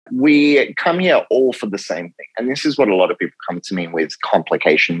we come here all for the same thing. And this is what a lot of people come to me with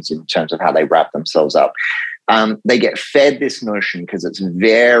complications in terms of how they wrap themselves up. They get fed this notion because it's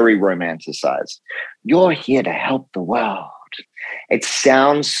very romanticized. You're here to help the world. It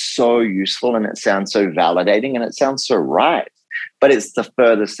sounds so useful and it sounds so validating and it sounds so right, but it's the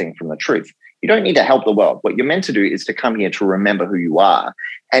furthest thing from the truth. You don't need to help the world. What you're meant to do is to come here to remember who you are.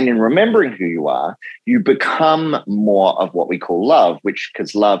 And in remembering who you are, you become more of what we call love,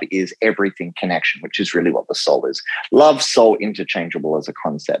 because love is everything connection, which is really what the soul is. Love, soul, interchangeable as a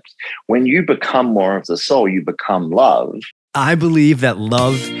concept. When you become more of the soul, you become love. I believe that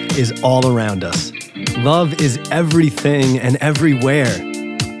love is all around us. Love is everything and everywhere.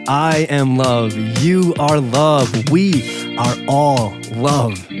 I am love. You are love. We are all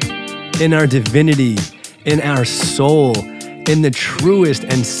love. In our divinity, in our soul, in the truest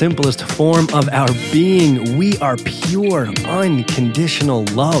and simplest form of our being, we are pure, unconditional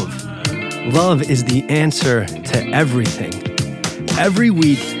love. Love is the answer to everything. Every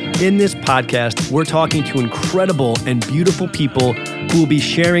week in this podcast, we're talking to incredible and beautiful people who will be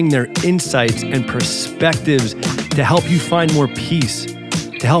sharing their insights and perspectives to help you find more peace,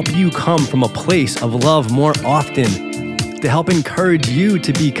 to help you come from a place of love more often, to help encourage you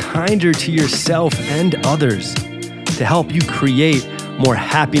to be kinder to yourself and others, to help you create more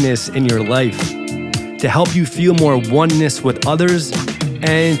happiness in your life, to help you feel more oneness with others,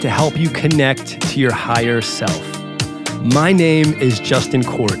 and to help you connect to your higher self. My name is Justin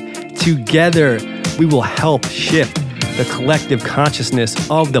Court. Together, we will help shift the collective consciousness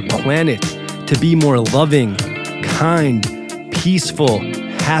of the planet to be more loving, kind, peaceful,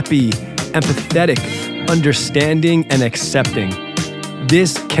 happy, empathetic, understanding, and accepting.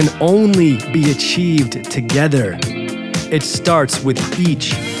 This can only be achieved together. It starts with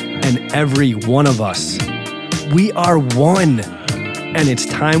each and every one of us. We are one, and it's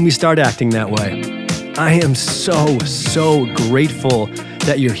time we start acting that way. I am so grateful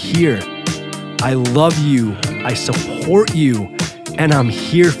that you're here. I love you, I support you, and I'm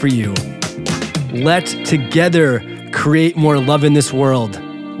here for you. Let's together create more love in this world.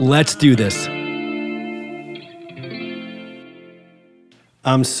 Let's do this.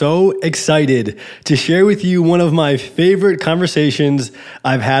 I'm so excited to share with you one of my favorite conversations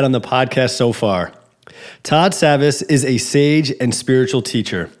I've had on the podcast so far. Todd Savvas is a sage and spiritual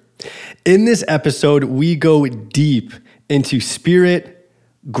teacher. In this episode, we go deep into spirit,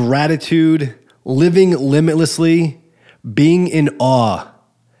 gratitude, living limitlessly, being in awe,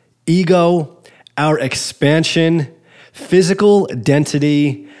 ego, our expansion, physical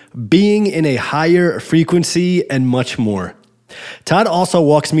density, being in a higher frequency, and much more. Todd also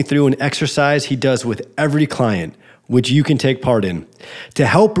walks me through an exercise he does with every client, which you can take part in, to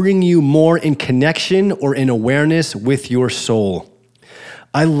help bring you more in connection or in awareness with your soul.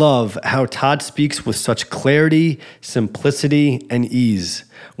 I love how Todd speaks with such clarity, simplicity, and ease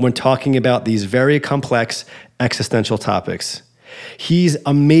when talking about these very complex existential topics. He's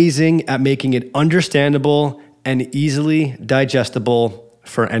amazing at making it understandable and easily digestible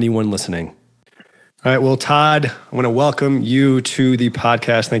for anyone listening. All right, well, Todd, I want to welcome you to the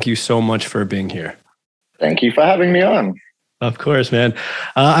podcast. Thank you so much for being here. Thank you for having me on. Of course, man.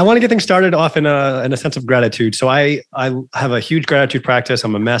 I want to get things started off in a sense of gratitude. So I have a huge gratitude practice.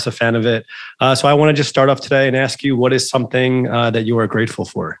 I'm a massive fan of it. So I want to just start off today and ask you, what is something that you are grateful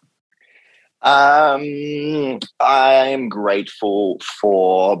for? I am grateful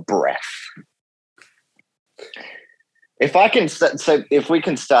for breath. If we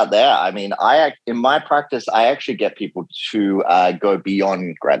can start there, I mean, in my practice, I actually get people to go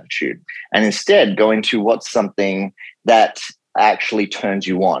beyond gratitude and instead go into what's something that actually turns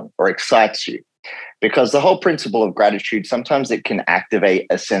you on or excites you. Because the whole principle of gratitude, sometimes it can activate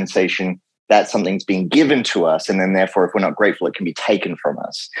a sensation that something's being given to us, and then therefore, if we're not grateful, it can be taken from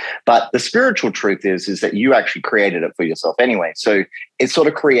us. But the spiritual truth is that you actually created it for yourself anyway. So it sort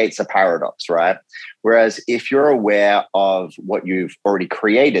of creates a paradox, right? Whereas if you're aware of what you've already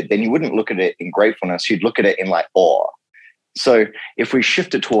created, then you wouldn't look at it in gratefulness, you'd look at it in like awe. So if we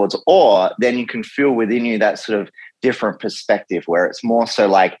shift it towards awe, then you can feel within you that sort of different perspective where it's more so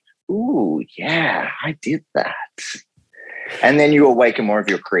like, ooh, yeah, I did that. And then you awaken more of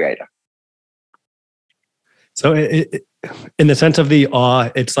your creator. So in the sense of the awe,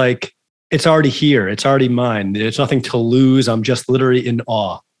 it's like, it's already here. It's already mine. There's nothing to lose. I'm just literally in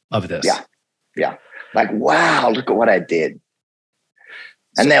awe of this. Yeah. Like, wow, look at what I did.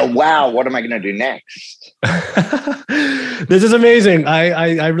 And then, wow, what am I going to do next? This is amazing.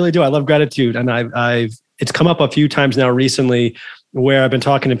 I really do. I love gratitude. And it's come up a few times now recently where I've been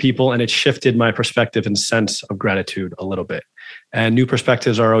talking to people and it shifted my perspective and sense of gratitude a little bit. And new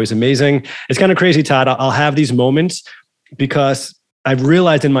perspectives are always amazing. It's kind of crazy, Todd. I'll have these moments because I've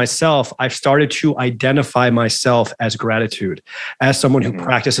realized in myself, I've started to identify myself as gratitude, as someone who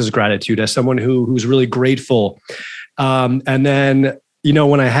practices gratitude, as someone who's really grateful. And then,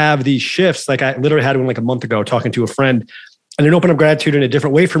 when I have these shifts, like I literally had one like a month ago talking to a friend, and it opened up gratitude in a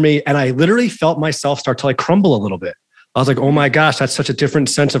different way for me. And I literally felt myself start to like crumble a little bit. I was like, oh my gosh, that's such a different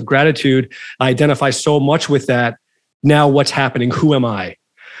sense of gratitude. I identify so much with that. Now what's happening? Who am I?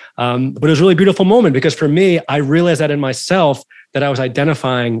 But it was a really beautiful moment because for me, I realized that in myself that I was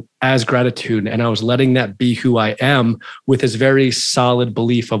identifying as gratitude and I was letting that be who I am with this very solid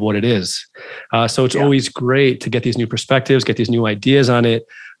belief of what it is. So it's always great to get these new perspectives, get these new ideas on it,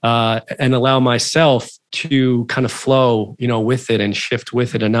 and allow myself to kind of flow, with it and shift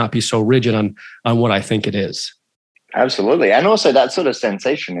with it and not be so rigid on what I think it is. Absolutely. And also that sort of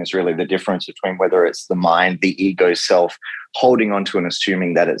sensation is really the difference between whether it's the mind, the ego self holding on to and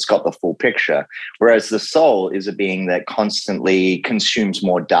assuming that it's got the full picture, whereas the soul is a being that constantly consumes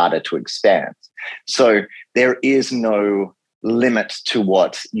more data to expand. So there is no limit to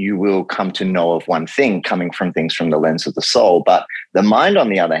what you will come to know of one thing coming from things from the lens of the soul. But the mind, on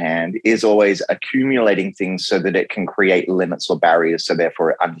the other hand, is always accumulating things so that it can create limits or barriers, so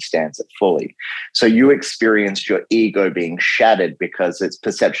therefore it understands it fully. So you experienced your ego being shattered because its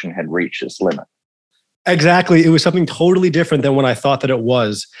perception had reached its limit. Exactly. It was something totally different than what I thought that it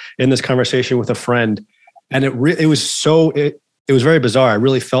was in this conversation with a friend. And it was very bizarre. I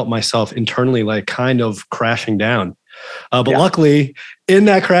really felt myself internally like kind of crashing down. But luckily, in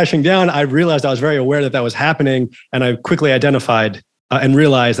that crashing down, I realized I was very aware that was happening. And I quickly identified and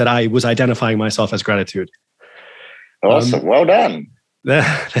realized that I was identifying myself as gratitude. Awesome. Well done.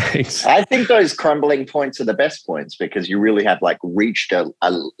 Thanks. I think those crumbling points are the best points because you really have like reached a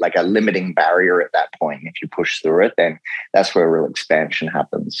limiting barrier at that point. If you push through it, then that's where real expansion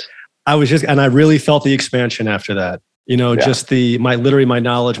happens. And I really felt the expansion after that. Just my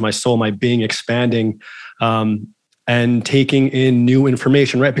knowledge, my soul, my being expanding, and taking in new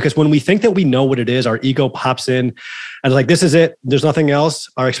information, right? Because when we think that we know what it is, our ego pops in and like, this is it. There's nothing else.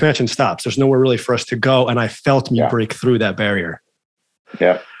 Our expansion stops. There's nowhere really for us to go. And I felt me break through that barrier.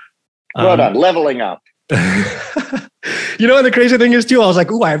 Yeah. Well done. Leveling up. And the crazy thing is too, I was like,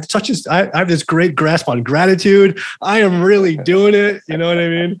 I have this great grasp on gratitude. I am really doing it. You know what I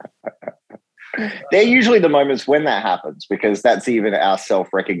mean? They're usually the moments when that happens, because that's even our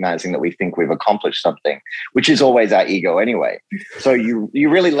self-recognizing that we think we've accomplished something, which is always our ego anyway. So you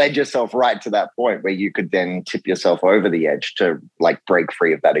really led yourself right to that point where you could then tip yourself over the edge to like break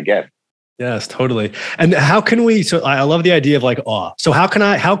free of that again. Yes, totally. And how can we, so I love the idea of like awe. So how can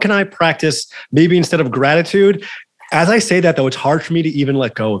I practice maybe instead of gratitude? As I say that though, it's hard for me to even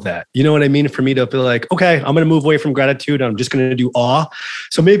let go of that. You know what I mean? For me to be like, okay, I'm going to move away from gratitude. I'm just going to do awe.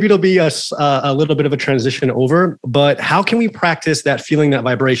 So maybe it'll be a little bit of a transition over, but how can we practice that feeling, that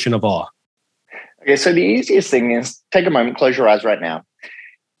vibration of awe? Okay. So the easiest thing is take a moment, close your eyes right now.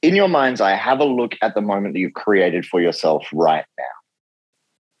 In your mind's eye, have a look at the moment that you've created for yourself right now.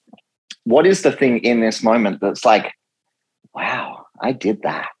 What is the thing in this moment that's like, wow, I did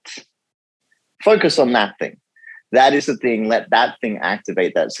that? Focus on that thing. That is the thing. Let that thing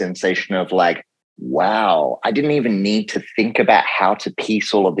activate that sensation of like, wow, I didn't even need to think about how to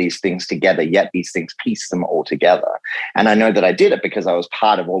piece all of these things together, yet these things piece them all together. And I know that I did it because I was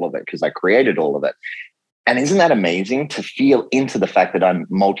part of all of it, because I created all of it. And isn't that amazing to feel into the fact that I'm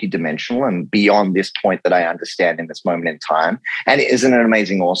multidimensional and beyond this point that I understand in this moment in time? And isn't it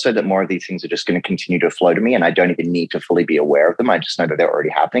amazing also that more of these things are just going to continue to flow to me and I don't even need to fully be aware of them. I just know that they're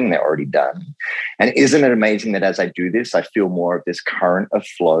already happening. They're already done. And isn't it amazing that as I do this, I feel more of this current of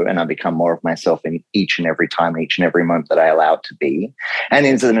flow and I become more of myself in each and every time, each and every moment that I allow it to be? And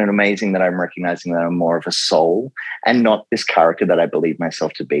isn't it amazing that I'm recognizing that I'm more of a soul and not this character that I believe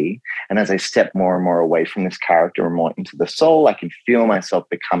myself to be? And as I step more and more away from this character and more into the soul, I can feel myself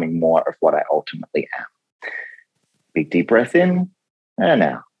becoming more of what I ultimately am. Big deep breath in and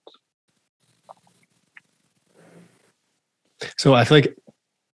out. So I feel like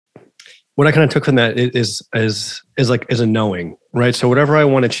what I kind of took from that is a knowing, right? So whatever I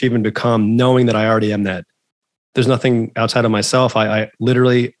want to achieve and become, knowing that I already am that. There's nothing outside of myself. I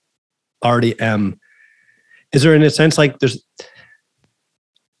literally already am. Is there in a sense like there's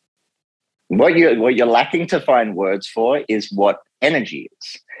What you're lacking to find words for is what energy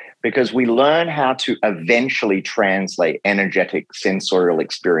is, because we learn how to eventually translate energetic sensorial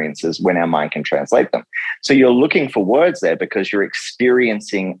experiences when our mind can translate them. So you're looking for words there because you're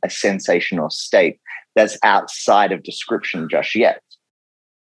experiencing a sensation or state that's outside of description just yet.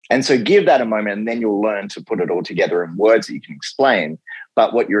 And so give that a moment, and then you'll learn to put it all together in words that you can explain.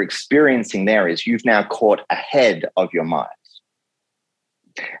 But what you're experiencing there is you've now caught ahead of your mind.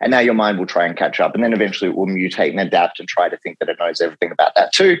 And now your mind will try and catch up. And then eventually it will mutate and adapt and try to think that it knows everything about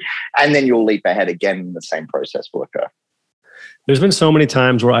that too. And then you'll leap ahead again, and the same process will occur. There's been so many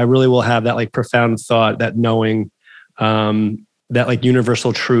times where I really will have that like profound thought, that knowing, that like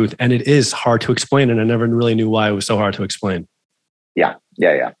universal truth. And it is hard to explain. And I never really knew why it was so hard to explain. Yeah.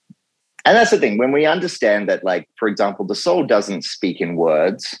 And that's the thing. When we understand that, like, for example, the soul doesn't speak in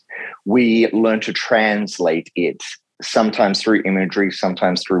words, we learn to translate it, sometimes through imagery,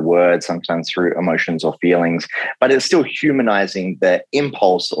 sometimes through words, sometimes through emotions or feelings, but it's still humanizing the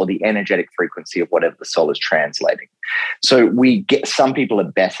impulse or the energetic frequency of whatever the soul is translating. So some people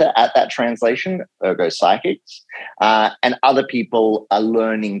are better at that translation, ergo psychics, and other people are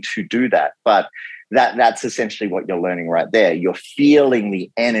learning to do that. But that's essentially what you're learning right there. You're feeling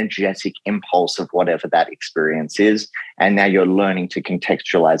the energetic impulse of whatever that experience is, and now you're learning to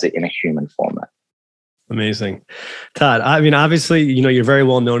contextualize it in a human format. Amazing. Todd, I mean, obviously, you're very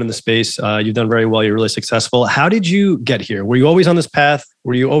well known in the space. You've done very well. You're really successful. How did you get here? Were you always on this path?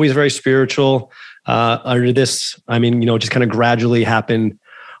 Were you always very spiritual? Or did this, just kind of gradually happen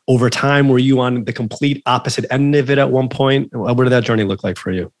over time? Were you on the complete opposite end of it at one point? What did that journey look like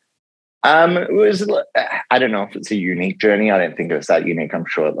for you? It was, I don't know if it's a unique journey. I don't think it was that unique. I'm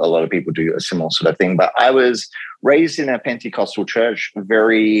sure a lot of people do a similar sort of thing, but I was raised in a Pentecostal church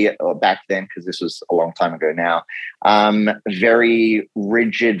back then, because this was a long time ago now, very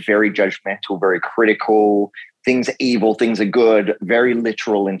rigid, very judgmental, very critical. Things are evil, things are good, very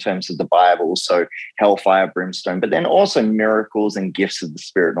literal in terms of the Bible. So hellfire, brimstone, but then also miracles and gifts of the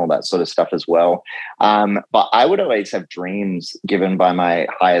Spirit and all that sort of stuff as well. But I would always have dreams given by my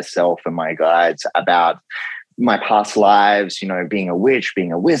higher self and my guides about my past lives, being a witch,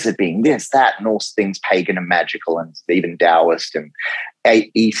 being a wizard, being this, that, and all things pagan and magical, and even Taoist and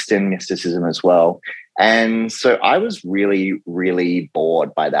Eastern mysticism as well. And so I was really, really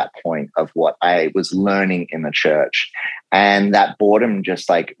bored by that point of what I was learning in the church. And that boredom just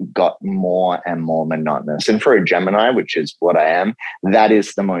like got more and more monotonous. And for a Gemini, which is what I am, that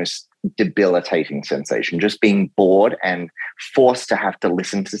is the most debilitating sensation, just being bored and forced to have to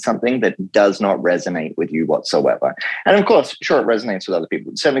listen to something that does not resonate with you whatsoever. And of course, sure, it resonates with other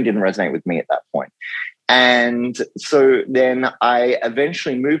people. It certainly didn't resonate with me at that point. And so then I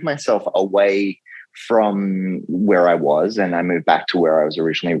eventually moved myself away from where I was, and I moved back to where I was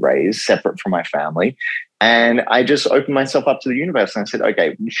originally raised, separate from my family. And I just opened myself up to the universe, and I said,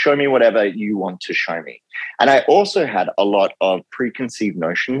 okay, show me whatever you want to show me. And I also had a lot of preconceived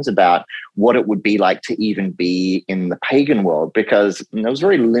notions about what it would be like to even be in the pagan world, because there was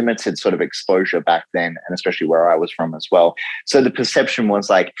very limited sort of exposure back then, and especially where I was from as well. So the perception was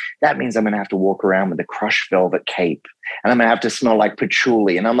like, that means I'm going to have to walk around with a crushed velvet cape, and I'm going to have to smell like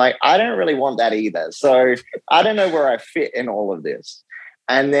patchouli. And I'm like, I don't really want that either. So I don't know where I fit in all of this.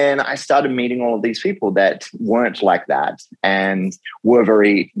 And then I started meeting all of these people that weren't like that and were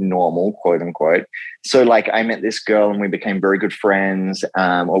very normal, quote unquote. So like I met this girl and we became very good friends,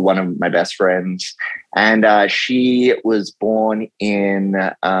 or one of my best friends. And she was born in,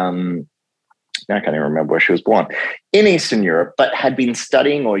 I can't even remember where she was born, in Eastern Europe, but had been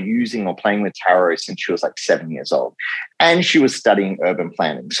studying or using or playing with tarot since she was like 7 years old. And she was studying urban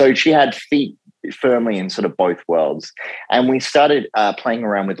planning. So she had feet firmly in sort of both worlds. And we started playing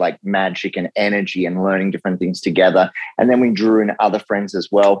around with like magic and energy and learning different things together. And then we drew in other friends as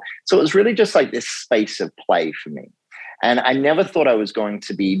well. So it was really just like this space of play for me. And I never thought I was going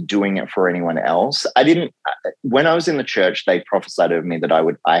to be doing it for anyone else. When I was in the church, they prophesied over me that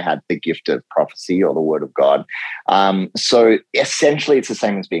I had the gift of prophecy or the word of God. So essentially it's the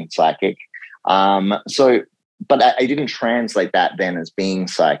same as being psychic. But I didn't translate that then as being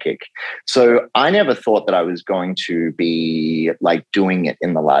psychic. So I never thought that I was going to be like doing it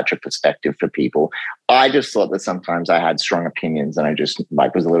in the larger perspective for people. I just thought that sometimes I had strong opinions and I just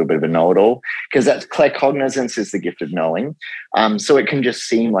like was a little bit of a know-it-all, because that's claircognizance is the gift of knowing. So it can just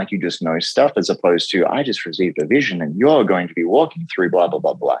seem like you just know stuff, as opposed to I just received a vision and you're going to be walking through blah, blah,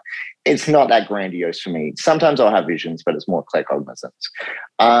 blah, blah. It's not that grandiose for me. Sometimes I'll have visions, but it's more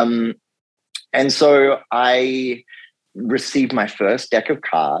claircognizance. And so I received my first deck of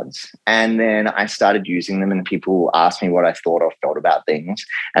cards, and then I started using them, and people asked me what I thought or felt about things,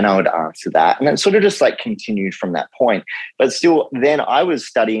 and I would answer that. And it sort of just like continued from that point. But still, then I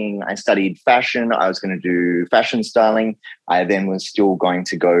studied fashion. I was going to do fashion styling. I then was still going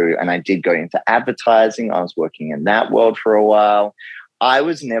to go, and I did go into advertising. I was working in that world for a while. I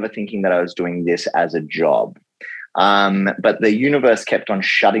was never thinking that I was doing this as a job. But the universe kept on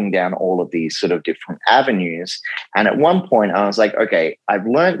shutting down all of these sort of different avenues. And at one point I was like, okay, I've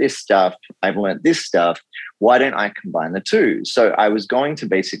learned this stuff. I've learned this stuff. Why don't I combine the two? So I was going to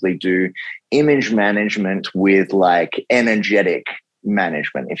basically do image management with like energetic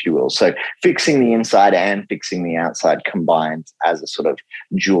management, if you will. So fixing the inside and fixing the outside combined as a sort of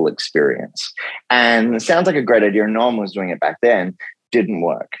dual experience. And it sounds like a great idea. No one was doing it back then. Didn't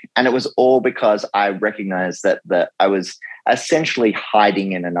work. And it was all because I recognized that I was essentially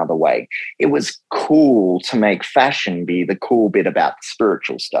hiding in another way. It was cool to make fashion be the cool bit about the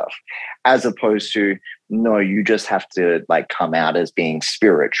spiritual stuff, as opposed to, no, you just have to like come out as being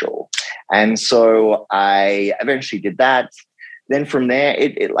spiritual. And so I eventually did that. Then from there,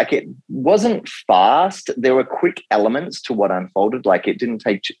 it wasn't fast. There were quick elements to what unfolded. Like it didn't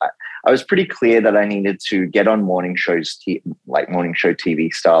take. I was pretty clear that I needed to get on morning shows, like morning show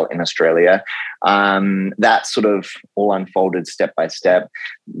TV style in Australia. That sort of all unfolded step by step.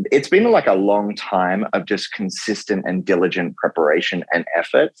 It's been like a long time of just consistent and diligent preparation and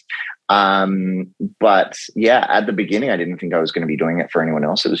effort. But yeah, at the beginning, I didn't think I was going to be doing it for anyone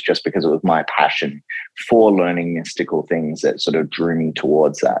else. It was just because it was my passion for learning mystical things that sort of drew me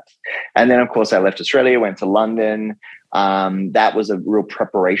towards that. And then, of course, I left Australia, went to London. That was a real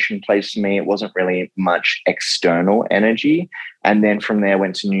preparation place for me. It wasn't really much external energy. And then from there,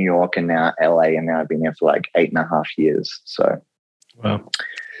 went to New York and now LA. And now I've been there for like 8.5 years. So, wow.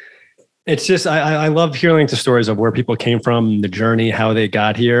 It's just, I love hearing the stories of where people came from, the journey, how they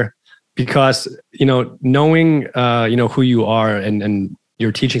got here. Because, knowing, who you are and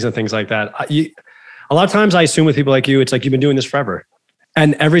your teachings and things like that, a lot of times I assume with people like you, it's like you've been doing this forever.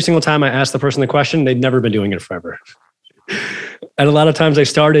 And every single time I ask the person the question, they'd never been doing it forever. And a lot of times I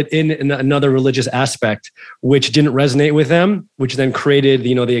started in another religious aspect, which didn't resonate with them, which then created,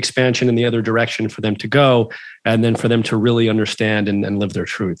 the expansion in the other direction for them to go, and then for them to really understand and live their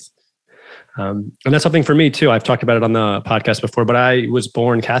truth. And that's something for me too. I've talked about it on the podcast before, but I was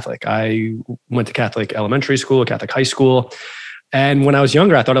born Catholic. I went to Catholic elementary school, Catholic high school. And when I was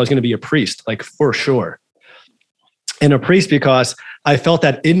younger, I thought I was going to be a priest, like for sure. And a priest because I felt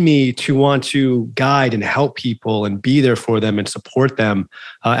that in me to want to guide and help people and be there for them and support them.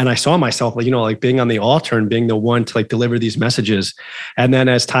 And I saw myself, like being on the altar and being the one to like deliver these messages. And then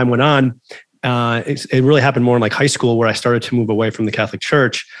as time went on, it really happened more in like high school where I started to move away from the Catholic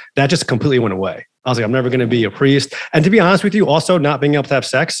Church. That just completely went away. I was like, I'm never going to be a priest. And to be honest with you, also not being able to have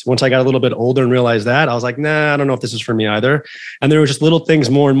sex. Once I got a little bit older and realized that, I was like, nah, I don't know if this is for me either. And there were just little things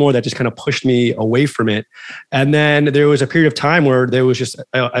more and more that just kind of pushed me away from it. And then there was a period of time where there was just,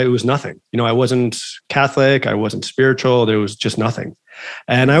 it was nothing. I wasn't Catholic. I wasn't spiritual. There was just nothing.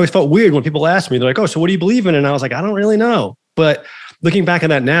 And I always felt weird when people asked me, they're like, oh, so what do you believe in? And I was like, I don't really know. But looking back at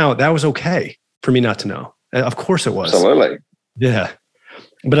that now, that was okay for me not to know. Of course it was. Absolutely. Yeah.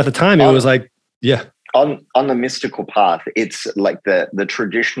 But at the time it was like, yeah. On the mystical path, it's like the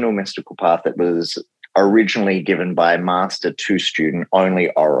traditional mystical path that was originally given by master to student only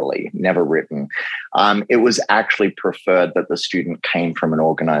orally, never written. It was actually preferred that the student came from an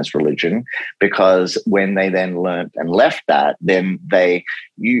organized religion, because when they then learned and left that, then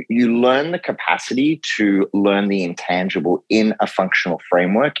you learn the capacity to learn the intangible in a functional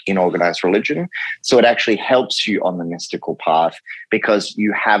framework in organized religion. So it actually helps you on the mystical path because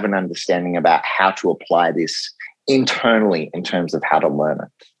you have an understanding about how to apply this internally in terms of how to learn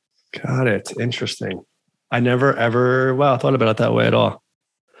it. Got it. Interesting. I never ever, thought about it that way at all.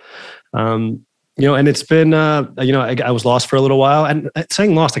 And it's been, I was lost for a little while, and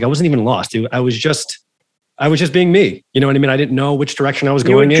saying lost, like I wasn't even lost. Dude. I was just being me. You know what I mean? I didn't know which direction I was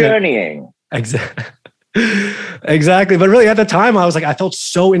going in. You were journeying. Exactly. Exactly. But really at the time I was like, I felt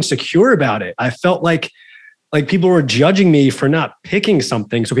so insecure about it. I felt like people were judging me for not picking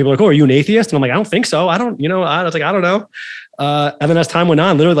something. So people were like, oh, are you an atheist? And I'm like, I don't think so. I was like, I don't know. And then as time went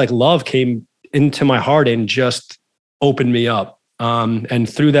on, literally like love came into my heart and just opened me up. And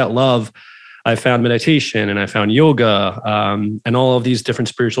through that love, I found meditation and I found yoga, and all of these different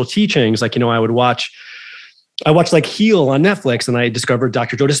spiritual teachings. Like, I watched like Heal on Netflix, and I discovered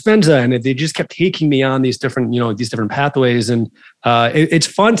Dr. Joe Dispenza, and they just kept taking me on these different, these different pathways. And it's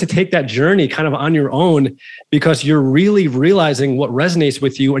fun to take that journey kind of on your own, because you're really realizing what resonates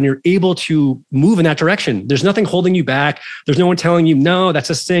with you and you're able to move in that direction. There's nothing holding you back. There's no one telling you, no, that's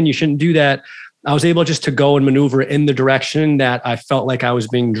a sin. You shouldn't do that. I was able just to go and maneuver in the direction that I felt like I was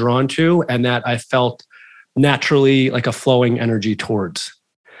being drawn to, and that I felt naturally like a flowing energy towards.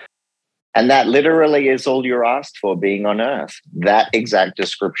 And that literally is all you're asked for being on earth. That exact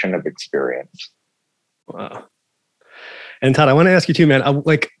description of experience. Wow. And Todd, I want to ask you too, man,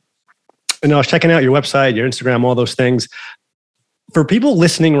 I was checking out your website, your Instagram, all those things. For people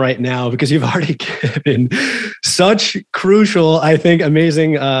listening right now, because you've already given such crucial, I think,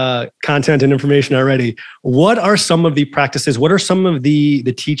 amazing content and information already, what are some of the practices? What are some of the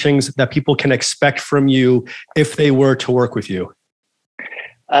teachings that people can expect from you if they were to work with you?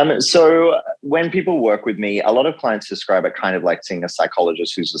 So when people work with me, a lot of clients describe it kind of like seeing a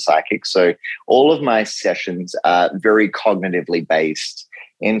psychologist who's a psychic. So all of my sessions are very cognitively based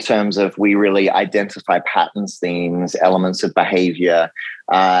in terms of we really identify patterns, themes, elements of behavior.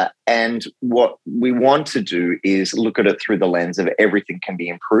 And what we want to do is look at it through the lens of everything can be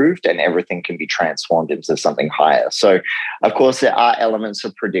improved and everything can be transformed into something higher. So, of course, there are elements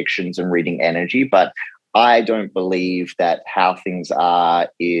of predictions and reading energy, but I don't believe that how things are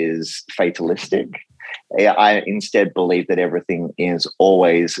is fatalistic. I instead believe that everything is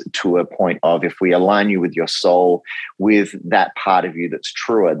always to a point of if we align you with your soul, with that part of you that's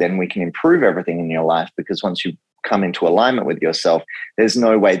truer, then we can improve everything in your life, because once you come into alignment with yourself, there's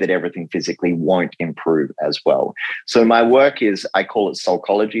no way that everything physically won't improve as well. So my work is, I call it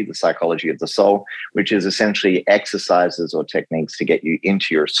soulcology, the psychology of the soul, which is essentially exercises or techniques to get you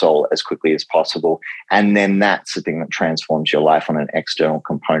into your soul as quickly as possible. And then that's the thing that transforms your life on an external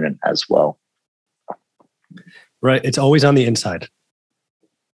component as well. Right. It's always on the inside.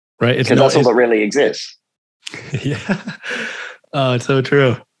 Right. Because that's all that really exists. Yeah. Oh, it's so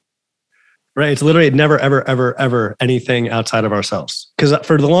true. Right. It's literally never, ever, ever, ever anything outside of ourselves. Because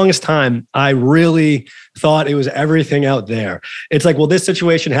for the longest time, I really thought it was everything out there. It's like, well, this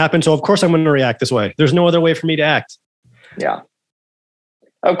situation happened, so of course I'm going to react this way. There's no other way for me to act. Yeah.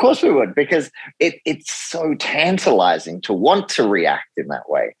 Of course we would, because it's so tantalizing to want to react in that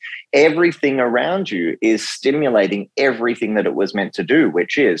way. Everything around you is stimulating everything that it was meant to do,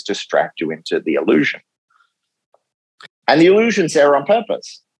 which is distract you into the illusion. And the illusion's there on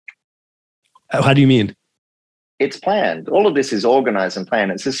purpose. How do you mean? It's planned. All of this is organized and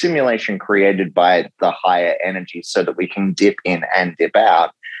planned. It's a simulation created by the higher energy so that we can dip in and dip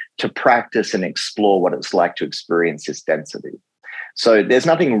out to practice and explore what it's like to experience this density. So there's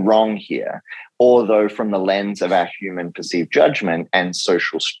nothing wrong here, although from the lens of our human perceived judgment and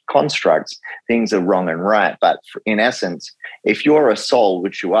social constructs, things are wrong and right. But in essence, if you're a soul,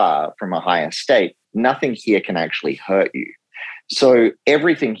 which you are from a higher state, nothing here can actually hurt you. So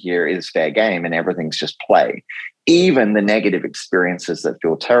everything here is fair game and everything's just play. Even the negative experiences that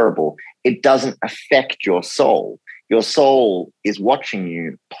feel terrible, it doesn't affect your soul. Your soul is watching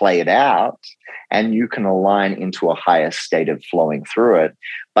you play it out, and you can align into a higher state of flowing through it.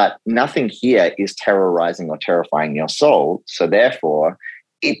 But nothing here is terrorizing or terrifying your soul. So therefore,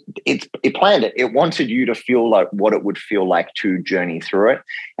 it planned it. It wanted you to feel like what it would feel like to journey through it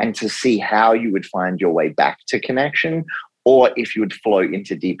and to see how you would find your way back to connection, or if you would flow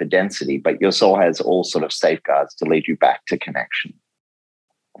into deeper density. But your soul has all sort of safeguards to lead you back to connection.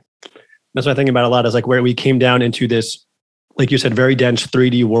 That's what I think about a lot, is like where we came down into this, like you said, very dense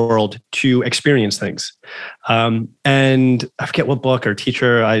 3D world to experience things. And I forget what book or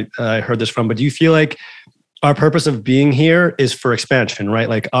teacher I heard this from, but do you feel like our purpose of being here is for expansion, right?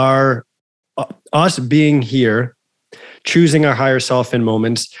 Like us being here, choosing our higher self in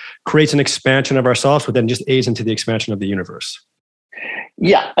moments, creates an expansion of ourselves, but then just aids into the expansion of the universe.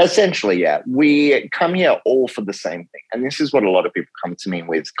 Yeah, essentially, yeah. We come here all for the same thing. And this is what a lot of people come to me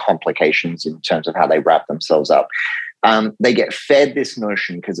with complications in terms of how they wrap themselves up. They get fed this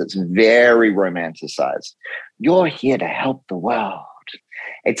notion because it's very romanticized. You're here to help the world.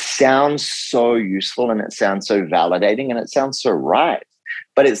 It sounds so useful and it sounds so validating and it sounds so right,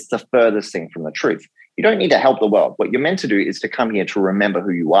 but it's the furthest thing from the truth. You don't need to help the world. What you're meant to do is to come here to remember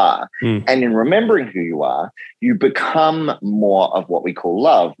who you are. And in remembering who you are, you become more of what we call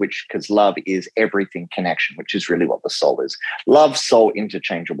love, because love is everything connection, which is really what the soul is. Love, soul,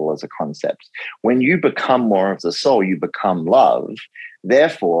 interchangeable as a concept. When you become more of the soul, you become love.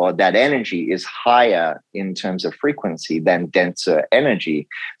 Therefore, that energy is higher in terms of frequency than denser energy.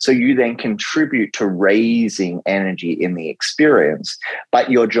 So you then contribute to raising energy in the experience.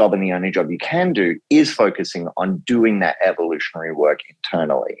 But your job, and the only job you can do, is focusing on doing that evolutionary work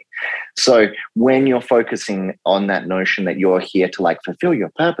internally. So when you're focusing on that notion that you're here to like fulfill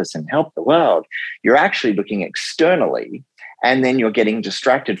your purpose and help the world, you're actually looking externally. And then you're getting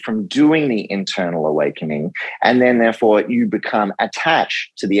distracted from doing the internal awakening. And then therefore you become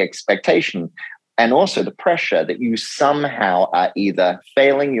attached to the expectation and also the pressure that you somehow are either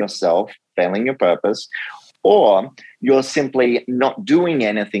failing yourself, failing your purpose, or you're simply not doing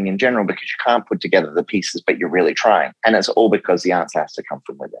anything in general because you can't put together the pieces, but you're really trying. And it's all because the answer has to come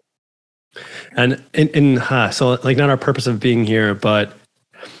from within. And so like not our purpose of being here, but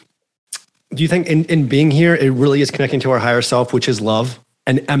Do you think in being here, it really is connecting to our higher self, which is love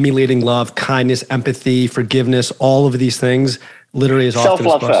and emulating love, kindness, empathy, forgiveness, all of these things literally as often as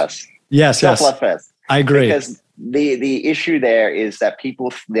Self-love possible? first. Yes, yes. Self-love first. I agree. Because the issue there is that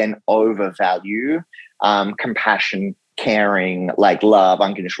people then overvalue compassion, caring, like love,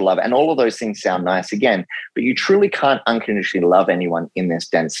 unconditional love, and all of those things sound nice again, but you truly can't unconditionally love anyone in this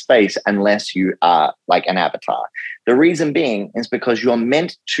dense space unless you are like an avatar. The reason being is because you're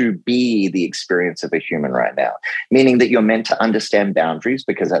meant to be the experience of a human right now, meaning that you're meant to understand boundaries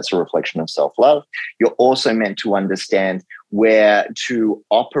because that's a reflection of self-love. You're also meant to understand where to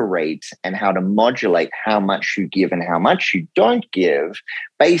operate and how to modulate how much you give and how much you don't give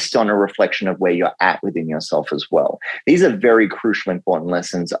based on a reflection of where you're at within yourself as well. These are very crucial, important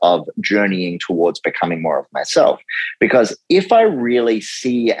lessons of journeying towards becoming more of myself. Because if I really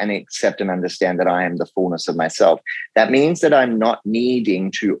see and accept and understand that I am the fullness of myself, that means that I'm not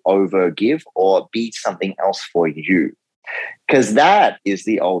needing to overgive or be something else for you. Because that is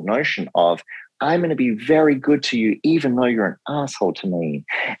the old notion of, I'm going to be very good to you, even though you're an asshole to me.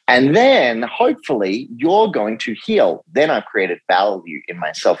 And then hopefully you're going to heal. Then I've created value in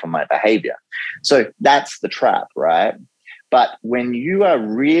myself and my behavior. So that's the trap, right? But when you are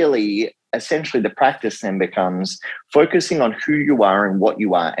really, essentially the practice then becomes focusing on who you are and what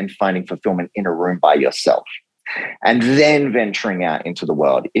you are and finding fulfillment in a room by yourself. And then venturing out into the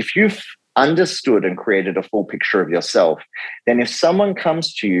world. If you've understood and created a full picture of yourself, then if someone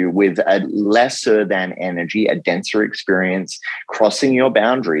comes to you with a lesser than energy, a denser experience, crossing your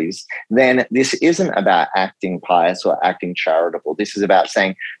boundaries, then this isn't about acting pious or acting charitable. This is about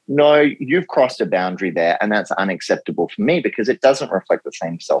saying, no, you've crossed a boundary there, and that's unacceptable for me because it doesn't reflect the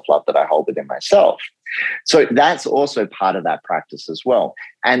same self-love that I hold within myself. So that's also part of that practice as well.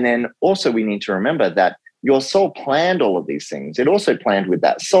 And then also we need to remember that your soul planned all of these things. It also planned with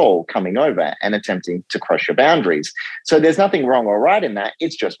that soul coming over and attempting to crush your boundaries. So there's nothing wrong or right in that.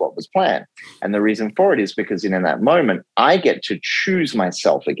 It's just what was planned. And the reason for it is because in that moment, I get to choose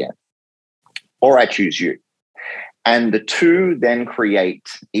myself again, or I choose you. And the two then create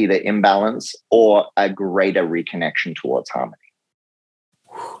either imbalance or a greater reconnection towards harmony.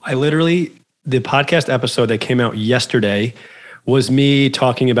 The podcast episode that came out yesterday was me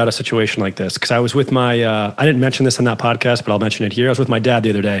talking about a situation like this. Because I was with I didn't mention this in that podcast, but I'll mention it here. I was with my dad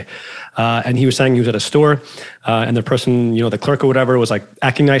the other day, and he was saying he was at a store, and the person, the clerk or whatever, was like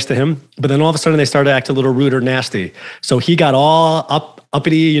acting nice to him. But then all of a sudden they started to act a little rude or nasty. So he got all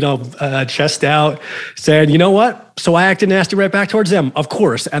uppity, chest out, said, you know what? So I acted nasty right back towards them, of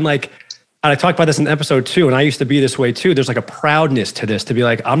course. And I talked about this in episode 2, and I used to be this way too. There's like a proudness to this, to be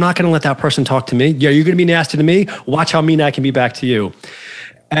like, I'm not going to let that person talk to me. Yeah, you're going to be nasty to me. Watch how mean I can be back to you.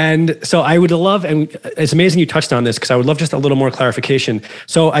 And so I would love, and it's amazing you touched on this because I would love just a little more clarification.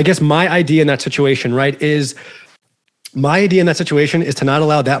 So I guess my idea in that situation, right, is to not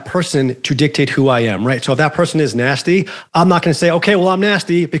allow that person to dictate who I am, right? So if that person is nasty, I'm not going to say, okay, well, I'm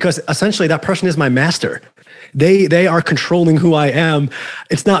nasty, because essentially that person is my master. They are controlling who I am.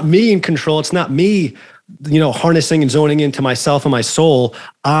 It's not me in control. It's not me, harnessing and zoning into myself and my soul.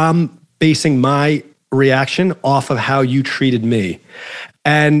 I'm basing my reaction off of how you treated me.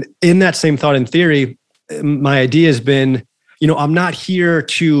 And in that same thought and theory, my idea has been, I'm not here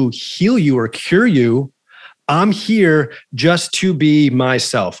to heal you or cure you. I'm here just to be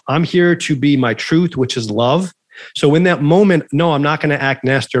myself. I'm here to be my truth, which is love. So in that moment, no, I'm not going to act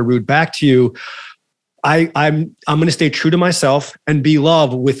nasty or rude back to you. I'm going to stay true to myself and be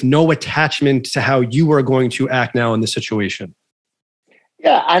love with no attachment to how you are going to act now in this situation.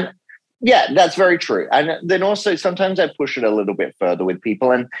 Yeah, that's very true. And then also sometimes I push it a little bit further with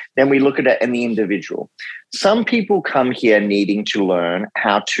people, and then we look at it in the individual. Some people come here needing to learn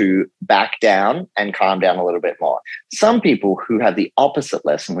how to back down and calm down a little bit more. Some people who have the opposite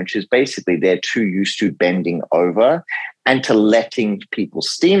lesson, which is basically they're too used to bending over and to letting people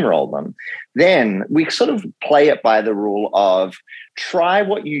steamroll them. Then we sort of play it by the rule of try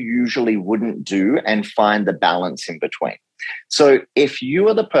what you usually wouldn't do and find the balance in between. So if you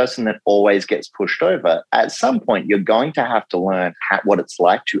are the person that always gets pushed over, at some point you're going to have to learn what it's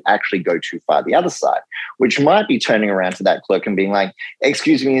like to actually go too far the other side, which might be turning around to that clerk and being like,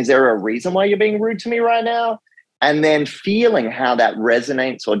 excuse me, is there a reason why you're being rude to me right now? And then feeling how that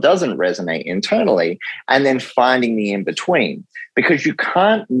resonates or doesn't resonate internally, and then finding the in-between. Because you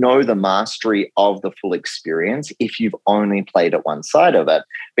can't know the mastery of the full experience if you've only played at one side of it,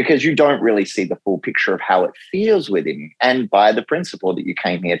 because you don't really see the full picture of how it feels within you. And by the principle that you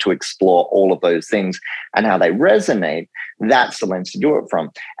came here to explore all of those things and how they resonate, that's the lens to do it from.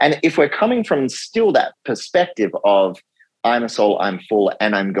 And if we're coming from still that perspective of, I'm a soul, I'm full,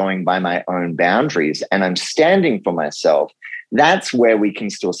 and I'm going by my own boundaries and I'm standing for myself, that's where we can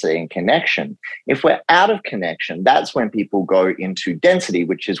still stay in connection. If we're out of connection, that's when people go into density,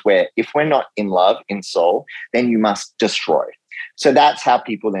 which is where if we're not in love, in soul, then you must destroy. So that's how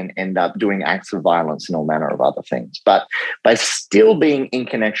people then end up doing acts of violence and all manner of other things. But by still being in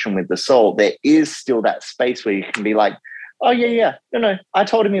connection with the soul, there is still that space where you can be like, oh, yeah, no, I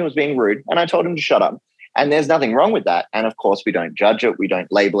told him he was being rude and I told him to shut up. And there's nothing wrong with that. And of course, we don't judge it. We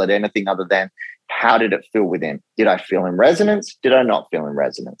don't label it anything other than how did it feel within? Did I feel in resonance? Did I not feel in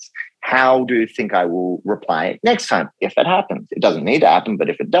resonance? How do you think I will reply next time if it happens? It doesn't need to happen, but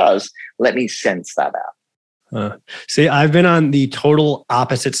if it does, let me sense that out. See, I've been on the total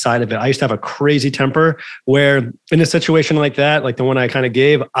opposite side of it. I used to have a crazy temper where in a situation like that, like the one I kind of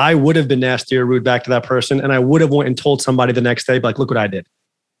gave, I would have been nasty or rude back to that person. And I would have went and told somebody the next day, like, look what I did.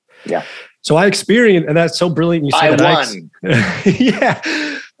 Yeah. So I experienced, and that's so brilliant. You said I won. Yeah.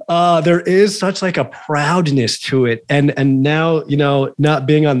 There is such like a proudness to it. And now, not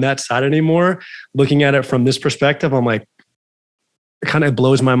being on that side anymore, looking at it from this perspective, I'm like, it kind of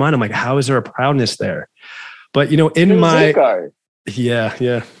blows my mind. I'm like, how is there a proudness there? But, in my ego.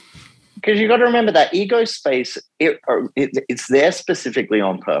 Yeah. Because you got to remember that ego space, it's there specifically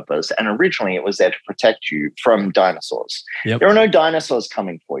on purpose. And originally it was there to protect you from dinosaurs. Yep. There are no dinosaurs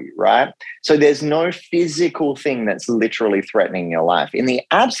coming for you, right? So there's no physical thing that's literally threatening your life. In the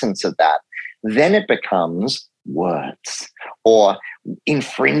absence of that, then it becomes words or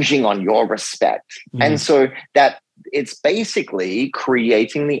infringing on your respect. And so that it's basically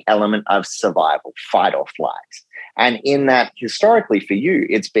creating the element of survival, fight or flight. And in that, historically for you,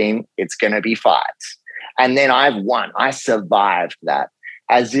 it's going to be fights. And then I've won. I survived that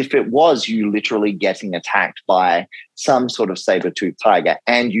as if it was you literally getting attacked by some sort of saber-toothed tiger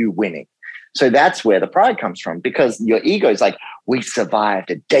and you winning. So that's where the pride comes from, because your ego is like, we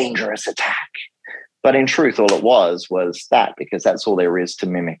survived a dangerous attack. But in truth, all it was that, because that's all there is to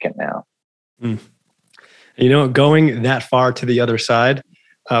mimic it now. Going that far to the other side,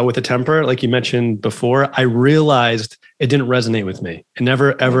 with the temper, like you mentioned before, I realized it didn't resonate with me. It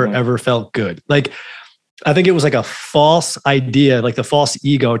never, ever felt good. Like, I think it was like a false idea, like the false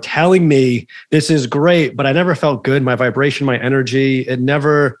ego telling me this is great, but I never felt good. My vibration, my energy,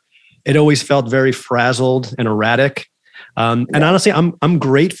 it always felt very frazzled and erratic. And honestly, I'm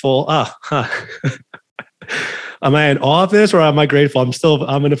grateful. Am I in awe of this or am I grateful? I'm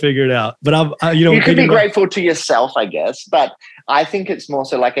going to figure it out. But you could be grateful to yourself, I guess. But I think it's more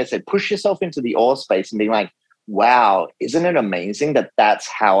so, like I said, push yourself into the awe space and be like, wow, isn't it amazing that that's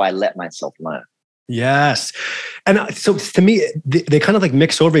how I let myself learn? Yes. And so to me, they kind of like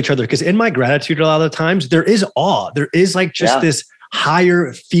mix over each other, because in my gratitude, a lot of the times there is awe. There is like just this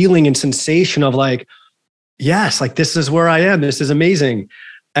higher feeling and sensation of like, yes, like this is where I am. This is amazing.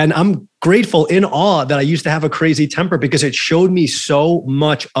 And I'm grateful, in awe, that I used to have a crazy temper, because it showed me so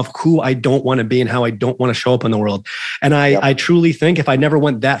much of who I don't want to be and how I don't want to show up in the world. And I truly think if I never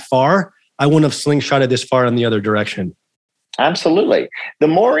went that far, I wouldn't have slingshotted this far in the other direction. Absolutely. The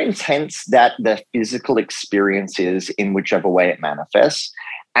more intense that the physical experience is in whichever way it manifests,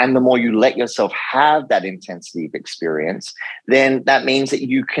 and the more you let yourself have that intensity of experience, then that means that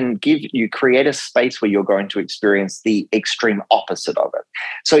you create a space where you're going to experience the extreme opposite of it.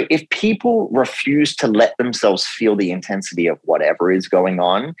 So if people refuse to let themselves feel the intensity of whatever is going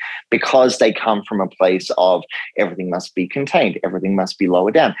on, because they come from a place of everything must be contained, everything must be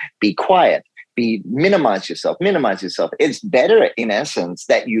lowered down, be quiet, minimize yourself. It's better in essence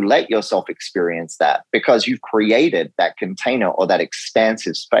that you let yourself experience that, because you've created that container or that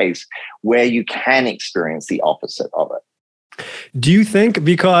expansive space where you can experience the opposite of it. Do you think,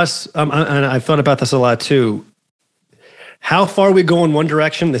 because, and I've thought about this a lot too, how far we go in one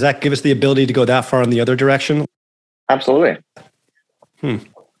direction, does that give us the ability to go that far in the other direction? Absolutely.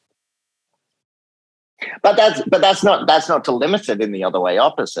 But that's not to limit it in the other way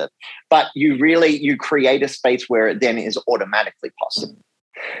opposite. But you create a space where it then is automatically possible.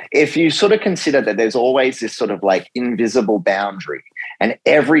 If you sort of consider that there's always this sort of like invisible boundary, and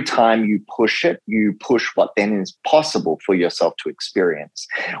every time you push it, you push what then is possible for yourself to experience.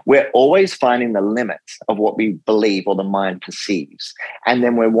 We're always finding the limits of what we believe or the mind perceives. And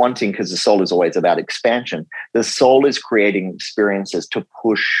then we're wanting, because the soul is always about expansion, the soul is creating experiences to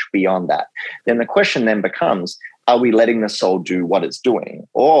push beyond that. Then the question then becomes, are we letting the soul do what it's doing?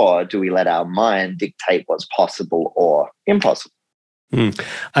 Or do we let our mind dictate what's possible or impossible?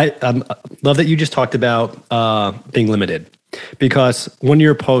 I love that you just talked about being limited, because one of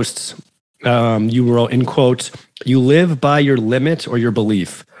your posts, you wrote in quotes, "You live by your limit or your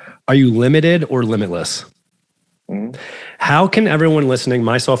belief. Are you limited or limitless?" How can everyone listening,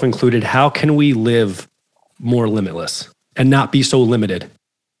 myself included, how can we live more limitless and not be so limited?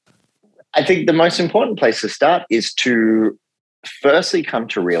 I think the most important place to start is to firstly come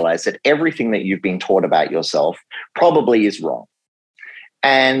to realize that everything that you've been taught about yourself probably is wrong.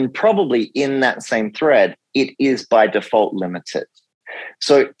 And probably in that same thread, it is by default limited.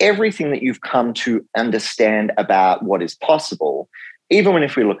 So everything that you've come to understand about what is possible, even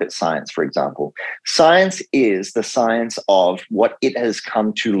if we look at science, for example, science is the science of what it has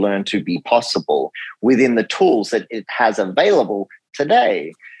come to learn to be possible within the tools that it has available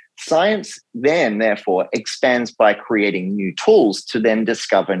today. Science then, therefore, expands by creating new tools to then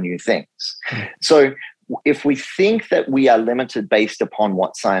discover new things. So if we think that we are limited based upon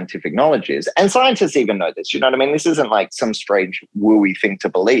what scientific knowledge is, and scientists even know this, you know what I mean? This isn't like some strange wooey thing to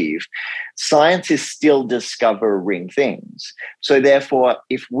believe. Science is still discovering things. So therefore,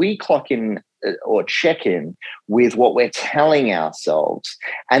 if we clock in or check in with what we're telling ourselves,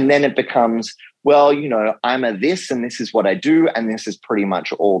 and then it becomes, well, you know, I'm a this and this is what I do, and this is pretty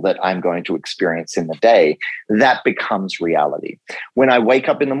much all that I'm going to experience in the day, that becomes reality. When I wake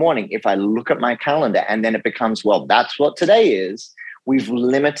up in the morning, if I look at my calendar and then it becomes, well, that's what today is, we've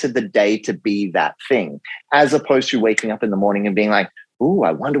limited the day to be that thing, as opposed to waking up in the morning and being like, ooh,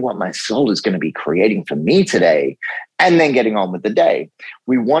 I wonder what my soul is going to be creating for me today, and then getting on with the day.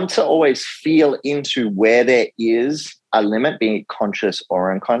 We want to always feel into where there is a limit, being it conscious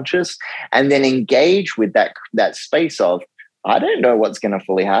or unconscious, and then engage with that space of, I don't know what's going to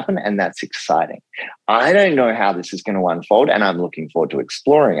fully happen, and that's exciting. I don't know how this is going to unfold, and I'm looking forward to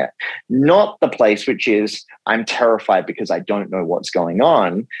exploring it. Not the place which is, I'm terrified because I don't know what's going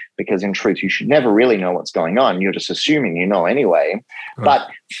on, because in truth, you should never really know what's going on. You're just assuming you know anyway. Right. But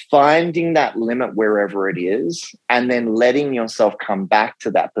finding that limit wherever it is, and then letting yourself come back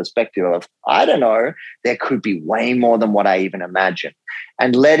to that perspective of, I don't know, there could be way more than what I even imagine.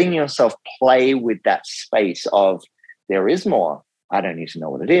 And letting yourself play with that space of, there is more. I don't need to know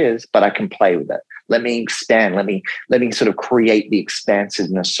what it is, but I can play with it. Let me expand. Let me sort of create the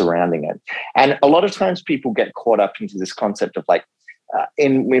expansiveness surrounding it. And a lot of times people get caught up into this concept of like,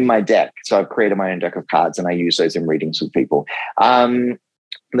 in my deck. So I've created my own deck of cards and I use those in readings with people.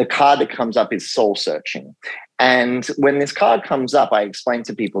 The card that comes up is soul searching. And when this card comes up, I explain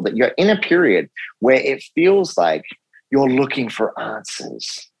to people that you're in a period where it feels like you're looking for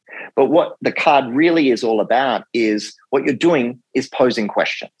answers. But what the card really is all about is what you're doing is posing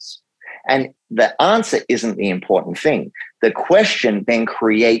questions. And the answer isn't the important thing. The question then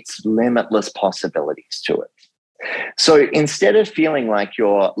creates limitless possibilities to it. So instead of feeling like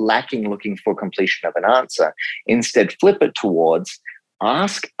you're lacking looking for completion of an answer, instead flip it towards,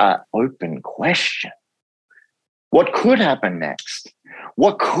 ask an open question. What could happen next?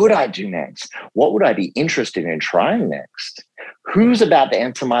 What could I do next? What would I be interested in trying next? Who's about to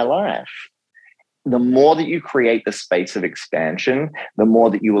enter my life? The more that you create the space of expansion, the more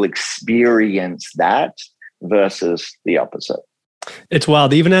that you will experience that versus the opposite. It's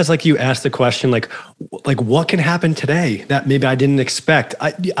wild. Even as like you ask the question, like what can happen today that maybe I didn't expect?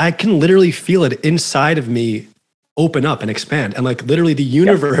 I can literally feel it inside of me open up and expand, and like literally the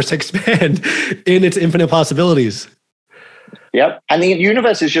universe expand in its infinite possibilities. Yep. And the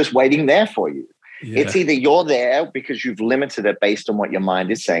universe is just waiting there for you. Yeah. It's either you're there because you've limited it based on what your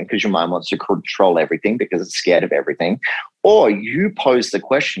mind is saying, because your mind wants to control everything because it's scared of everything, or you pose the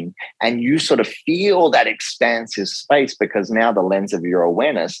question and you sort of feel that expansive space because now the lens of your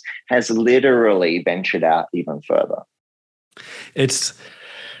awareness has literally ventured out even further. It's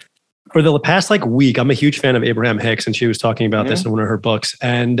for the past like week, I'm a huge fan of Abraham Hicks, and she was talking about this in one of her books.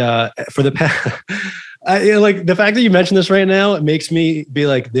 And for the past, like the fact that you mentioned this right now, it makes me be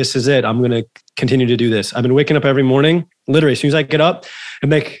like, this is it. I'm going to continue to do this. I've been waking up every morning, literally, as soon as I get up, and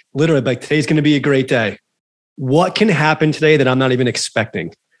like literally, like today's going to be a great day. What can happen today that I'm not even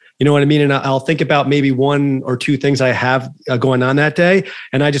expecting? You know what I mean? And I'll think about maybe one or two things I have going on that day,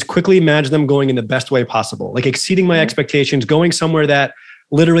 and I just quickly imagine them going in the best way possible, like exceeding my expectations, going somewhere that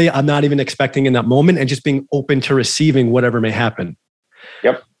literally I'm not even expecting in that moment, and just being open to receiving whatever may happen.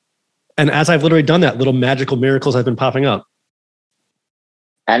 Yep. And as I've literally done that, little magical miracles have been popping up.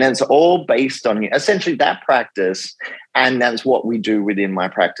 And it's all based on essentially that practice. And that's what we do within my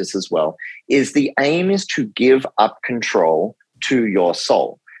practice as well, is the aim is to give up control to your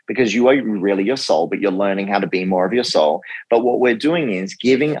soul, because you are really your soul, but you're learning how to be more of your soul. But what we're doing is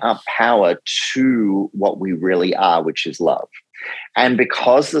giving up power to what we really are, which is love. And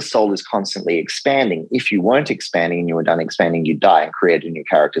because the soul is constantly expanding, if you weren't expanding and you were done expanding, you'd die and create a new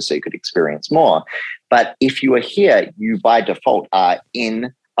character so you could experience more. But if you are here, you by default are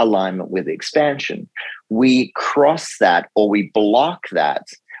in alignment with expansion. we cross that or we block that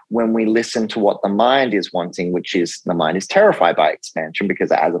when we listen to what the mind is wanting, which is the mind is terrified by expansion because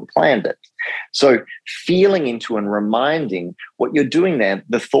it hasn't planned it. So feeling into and reminding what you're doing there,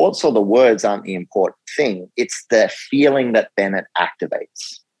 the thoughts or the words aren't the important thing. It's the feeling that then it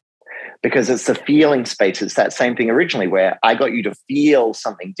activates. Because it's the feeling space. It's that same thing originally where I got you to feel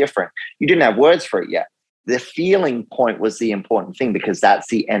something different. You didn't have words for it yet. The feeling point was the important thing because that's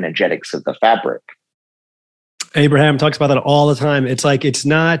the energetics of the fabric. Abraham talks about that all the time. It's like, it's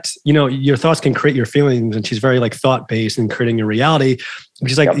not, your thoughts can create your feelings, and she's very like thought-based and creating your reality.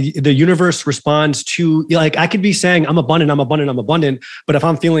 She's like, the universe responds to, like, I could be saying, I'm abundant, I'm abundant, I'm abundant. But if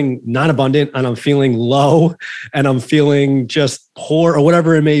I'm feeling not abundant and I'm feeling low and I'm feeling just poor or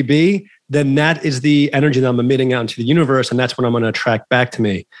whatever it may be, then that is the energy that I'm emitting out into the universe. And that's what I'm going to attract back to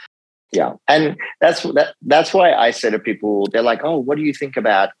me. Yeah. And that's why I say to people, they're like, oh, what do you think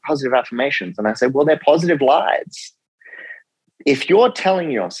about positive affirmations? And I say, well, they're positive lies. If you're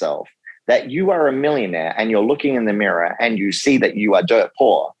telling yourself that you are a millionaire and you're looking in the mirror and you see that you are dirt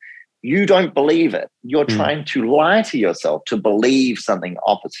poor, you don't believe it. You're trying to lie to yourself to believe something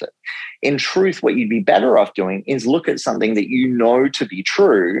opposite. In truth, what you'd be better off doing is look at something that you know to be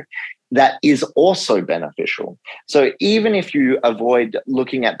true that is also beneficial. So even if you avoid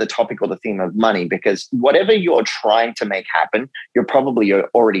looking at the topic or the theme of money, because whatever you're trying to make happen, you're probably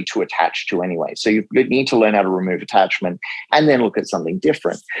already too attached to anyway. So you need to learn how to remove attachment and then look at something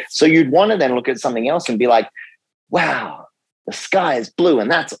different. So you'd want to then look at something else and be like, wow, the sky is blue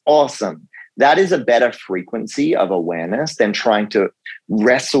and that's awesome. That is a better frequency of awareness than trying to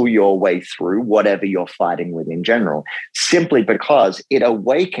wrestle your way through whatever you're fighting with in general, simply because it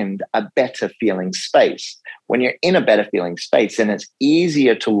awakened a better feeling space. When you're in a better feeling space, then it's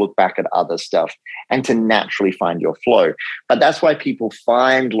easier to look back at other stuff and to naturally find your flow. But that's why people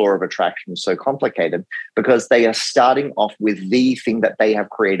find law of attraction so complicated, because they are starting off with the thing that they have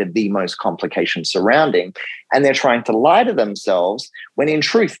created the most complication surrounding. And they're trying to lie to themselves when in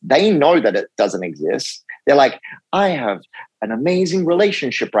truth, they know that it doesn't exist. They're like, I have an amazing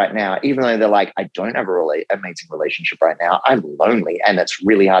relationship right now, even though they're like, I don't have an amazing relationship right now. I'm lonely and it's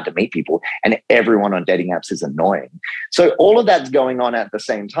really hard to meet people. And everyone on dating apps is annoying. So all of that's going on at the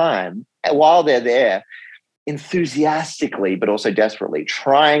same time while they're there enthusiastically, but also desperately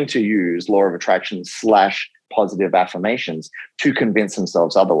trying to use law of attraction / positive affirmations to convince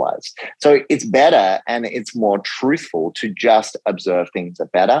themselves otherwise. So it's better and it's more truthful to just observe things are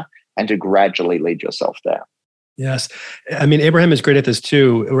better and to gradually lead yourself there. Yes. I mean, Abraham is great at this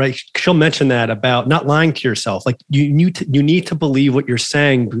too, right? She'll mention that about not lying to yourself. Like you need to believe what you're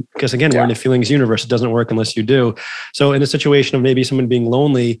saying, because again, we're in a feelings universe. It doesn't work unless you do. So in a situation of maybe someone being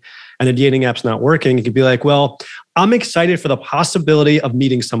lonely and the dating app's not working, you could be like, well, I'm excited for the possibility of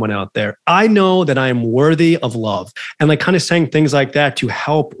meeting someone out there. I know that I am worthy of love. And like kind of saying things like that to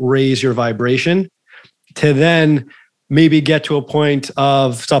help raise your vibration to then maybe get to a point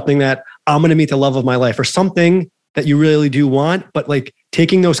of something that I'm going to meet the love of my life or something that you really do want, but like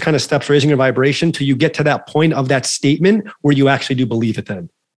taking those kind of steps, raising your vibration till you get to that point of that statement where you actually do believe it then.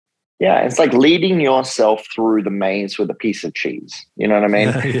 Yeah, it's like leading yourself through the maze with a piece of cheese. You know what I mean?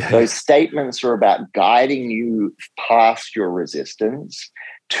 Yeah. Those statements are about guiding you past your resistance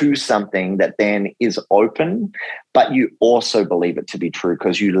to something that then is open, but you also believe it to be true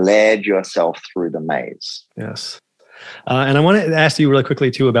because you led yourself through the maze. Yes. And I want to ask you really quickly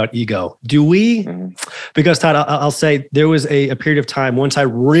too about ego. Do we, because Todd, I'll say there was a period of time once I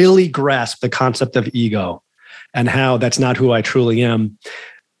really grasped the concept of ego and how that's not who I truly am.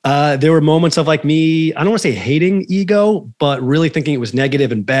 There were moments of like me, I don't want to say hating ego, but really thinking it was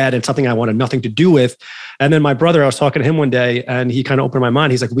negative and bad and something I wanted nothing to do with. And then my brother, I was talking to him one day and he kind of opened my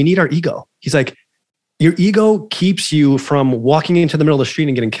mind. He's like, we need our ego. He's like, your ego keeps you from walking into the middle of the street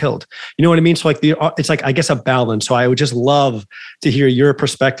and getting killed. You know what I mean? So like it's like, I guess, a balance. So I would just love to hear your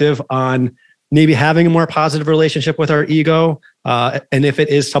perspective on maybe having a more positive relationship with our ego. And if it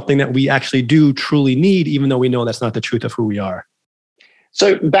is something that we actually do truly need, even though we know that's not the truth of who we are.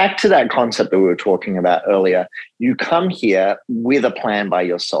 So back to that concept that we were talking about earlier, you come here with a plan by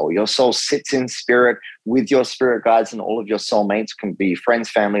your soul. Your soul sits in spirit with your spirit guides, and all of your soulmates can be friends,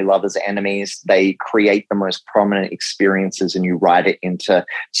 family, lovers, enemies. They create the most prominent experiences and you write it into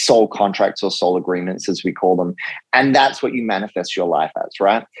soul contracts or soul agreements, as we call them. And that's what you manifest your life as,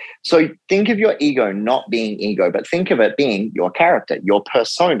 right? So think of your ego not being ego, but think of it being your character, your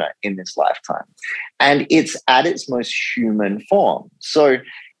persona in this lifetime. And it's at its most human form. So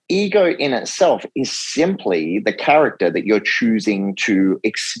ego in itself is simply the character that you're choosing to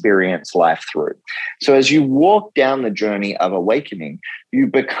experience life through. So as you walk down the journey of awakening, you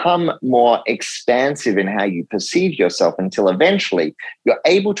become more expansive in how you perceive yourself until eventually you're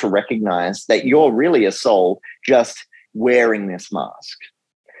able to recognize that you're really a soul just wearing this mask.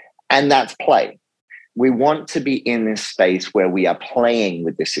 And that's play. We want to be in this space where we are playing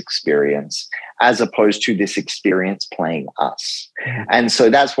with this experience as opposed to this experience playing us. And so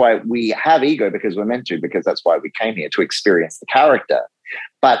that's why we have ego, because we're meant to, because that's why we came here, to experience the character.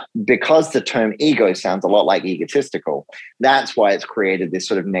 But because the term ego sounds a lot like egotistical, that's why it's created this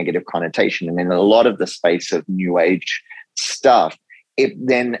sort of negative connotation. And in a lot of the space of New Age stuff, it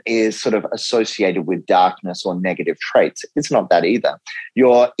then is sort of associated with darkness or negative traits. It's not that either.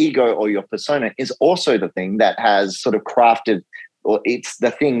 Your ego or your persona is also the thing that has sort of crafted, or it's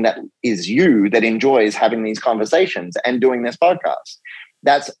the thing that is you that enjoys having these conversations and doing this podcast.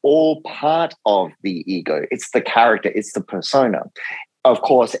 That's all part of the ego. It's the character, it's the persona. Of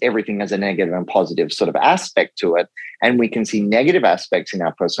course, everything has a negative and positive sort of aspect to it. And we can see negative aspects in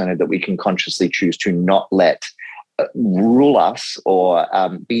our persona that we can consciously choose to not let rule us or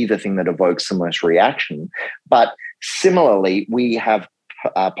be the thing that evokes the most reaction. But similarly, we have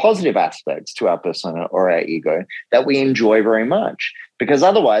positive aspects to our persona or our ego that we enjoy very much, because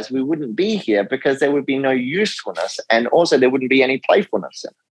otherwise we wouldn't be here, because there would be no usefulness, and also there wouldn't be any playfulness in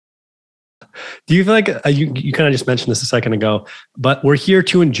it. Do you feel like you kind of just mentioned this a second ago, but we're here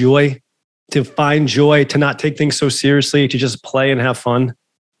to enjoy, to find joy, to not take things so seriously, to just play and have fun?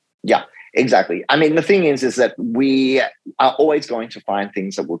 Yeah. Exactly. I mean, the thing is that we are always going to find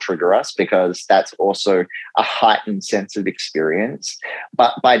things that will trigger us, because that's also a heightened sense of experience.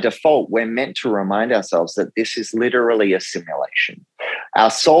 But by default, we're meant to remind ourselves that this is literally a simulation.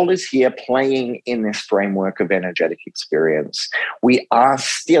 Our soul is here playing in this framework of energetic experience. We are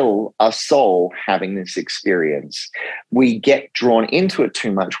still a soul having this experience. We get drawn into it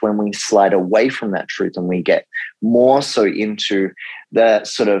too much when we slide away from that truth, and we get more so into the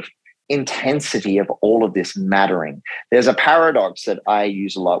sort of intensity of all of this mattering. There's a paradox that I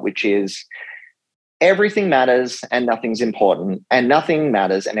use a lot, which is everything matters and nothing's important, and nothing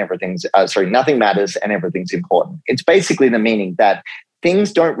matters and nothing matters and everything's important. It's basically the meaning that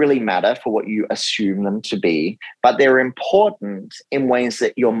things don't really matter for what you assume them to be, but they're important in ways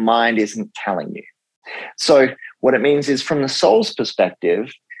that your mind isn't telling you. So what it means is, from the soul's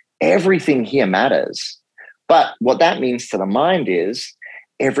perspective, everything here matters. But what that means to the mind is,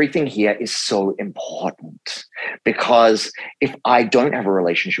 everything here is so important, because if I don't have a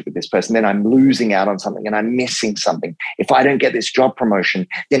relationship with this person, then I'm losing out on something and I'm missing something. If I don't get this job promotion,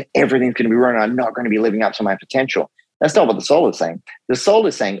 then everything's going to be wrong. I'm not going to be living up to my potential. That's not what the soul is saying. The soul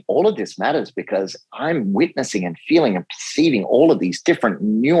is saying all of this matters because I'm witnessing and feeling and perceiving all of these different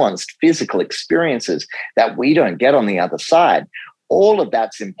nuanced physical experiences that we don't get on the other side. All of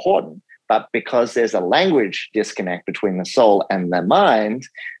that's important. But because there's a language disconnect between the soul and the mind,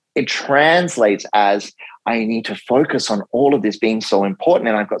 it translates as, I need to focus on all of this being so important,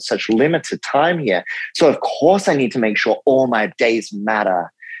 and I've got such limited time here. So of course I need to make sure all my days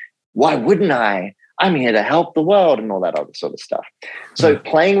matter. Why wouldn't I? I'm here to help the world, and all that other sort of stuff. So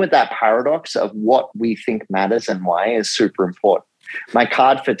playing with that paradox of what we think matters and why is super important. My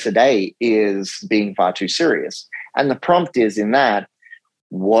card for today is being far too serious. And the prompt is in that,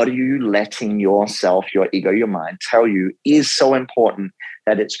 what are you letting yourself, your ego, your mind tell you is so important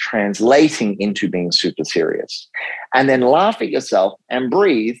that it's translating into being super serious? And then laugh at yourself and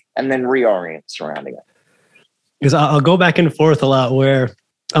breathe, and then reorient surrounding it. Because I'll go back and forth a lot where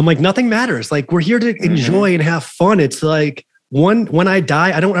I'm like, nothing matters. Like, we're here to enjoy and have fun. It's like, when I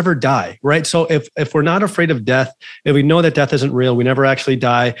die, I don't ever die, right? So if we're not afraid of death, if we know that death isn't real, we never actually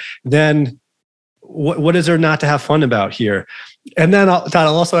die, then what is there not to have fun about here? And then Todd,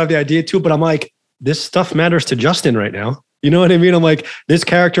 I'll also have the idea too, but I'm like, this stuff matters to Justin right now. You know what I mean? I'm like, this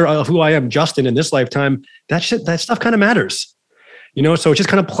character of who I am, Justin, in this lifetime, that stuff kind of matters. You know, so it's just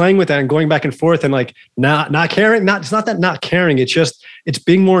kind of playing with that and going back and forth and like not caring. It's not that not caring. It's just, it's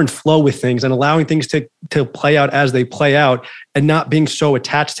being more in flow with things and allowing things to play out as they play out, and not being so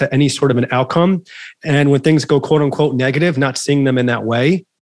attached to any sort of an outcome. And when things go quote unquote negative, not seeing them in that way,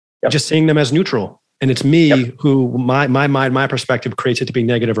 just seeing them as neutral. And it's me who my mind, my perspective creates it to be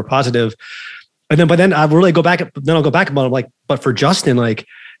negative or positive. But then I really go back. Then I'll go back about it. Like, but for Justin, like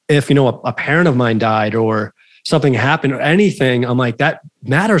if, you know, a parent of mine died or something happened or anything, I'm like, that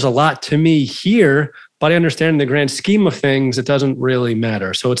matters a lot to me here, but I understand in the grand scheme of things, it doesn't really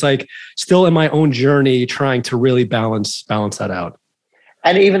matter. So it's like still in my own journey, trying to really balance that out.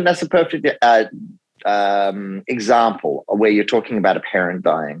 And even that's a perfect example where you're talking about a parent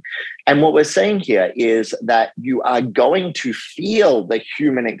dying. And what we're saying here is that you are going to feel the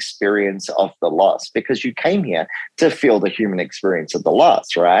human experience of the loss because you came here to feel the human experience of the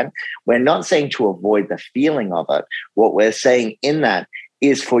loss, right? We're not saying to avoid the feeling of it. What we're saying in that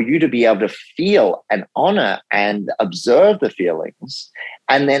is for you to be able to feel and honor and observe the feelings.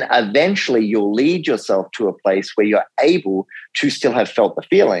 And then eventually you'll lead yourself to a place where you're able to still have felt the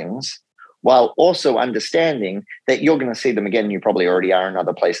feelings while also understanding that you're going to see them again. You probably already are in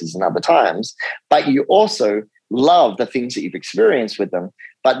other places and other times, but you also love the things that you've experienced with them.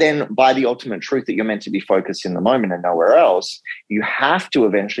 But then by the ultimate truth that you're meant to be focused in the moment and nowhere else, you have to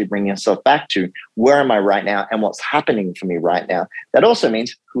eventually bring yourself back to where am I right now and what's happening for me right now. That also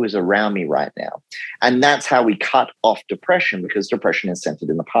means who is around me right now. And that's how we cut off depression, because depression is centered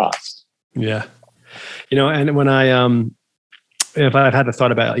in the past. Yeah. And when if I had the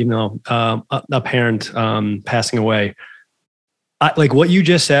thought about, a parent passing away, like what you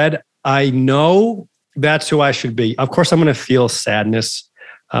just said, I know that's who I should be. Of course, I'm going to feel sadness.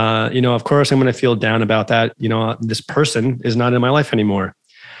 Of course, I'm going to feel down about that. This person is not in my life anymore.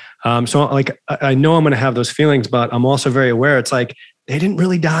 So like, I know I'm going to have those feelings, but I'm also very aware. It's like, they didn't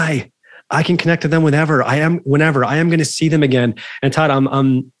really die. I can connect to them whenever I am going to see them again. And Todd,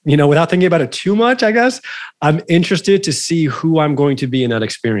 I'm without thinking about it too much, I guess, I'm interested to see who I'm going to be in that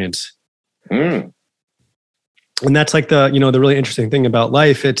experience. And that's like the really interesting thing about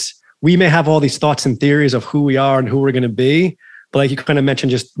life. We may have all these thoughts and theories of who we are and who we're going to be. But like you kind of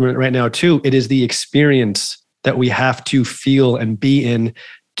mentioned just right now too, it is the experience that we have to feel and be in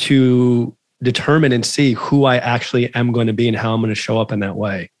to determine and see who I actually am going to be and how I'm going to show up in that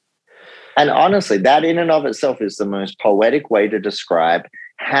way. And honestly, that in and of itself is the most poetic way to describe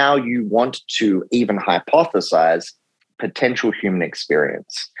how you want to even hypothesize potential human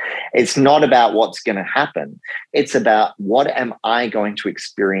experience. It's not about what's going to happen. It's about what am I going to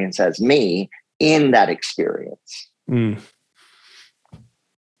experience as me in that experience. And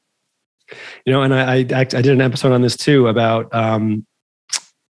I did an episode on this too about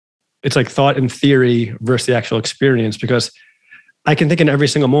it's like thought and theory versus the actual experience, because I can think in every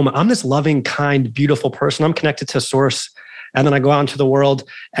single moment, I'm this loving, kind, beautiful person. I'm connected to source. And then I go out into the world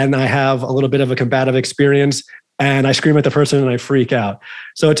and I have a little bit of a combative experience and I scream at the person and I freak out.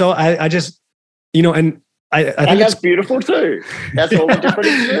 So it's all, I just, and I think that's beautiful too. That's all a different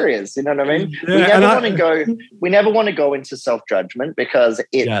experience. You know what I mean? Yeah, we never want to go into self-judgment because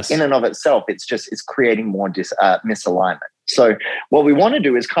it in and of itself, it's creating more misalignment. So what we want to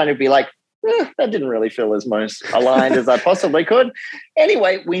do is kind of be like, that didn't really feel as most aligned as I possibly could.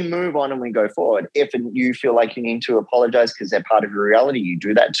 Anyway, we move on and we go forward. If you feel like you need to apologize because they're part of your reality, you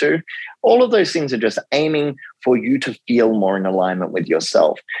do that too. All of those things are just aiming for you to feel more in alignment with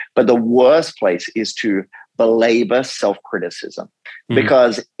yourself. But the worst place is to belabor self-criticism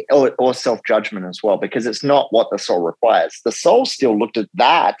because, or self-judgment as well, because it's not what the soul requires. The soul still looked at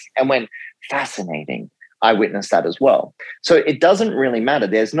that and went, fascinating. I witnessed that as well. So it doesn't really matter.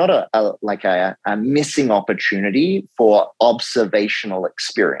 There's not a missing opportunity for observational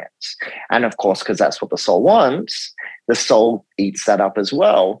experience. And of course, because that's what the soul wants, the soul eats that up as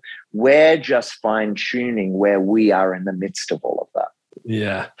well. We're just fine-tuning where we are in the midst of all of that.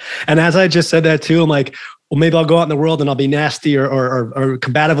 Yeah. And as I just said that too, I'm like, well, maybe I'll go out in the world and I'll be nasty or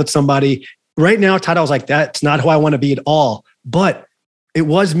combative with somebody. Right now, Todd, I was like, that's not who I want to be at all. But it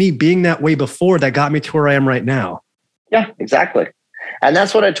was me being that way before that got me to where I am right now. Yeah, exactly. And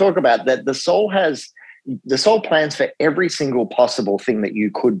that's what I talk about, that the soul plans for every single possible thing that you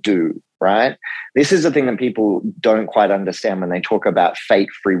could do, right? This is the thing that people don't quite understand when they talk about fate,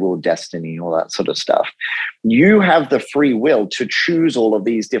 free will, destiny, all that sort of stuff. You have the free will to choose all of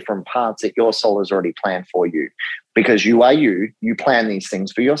these different paths that your soul has already planned for you. Because you are you plan these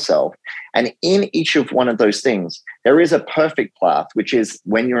things for yourself. And in each of one of those things, there is a perfect path, which is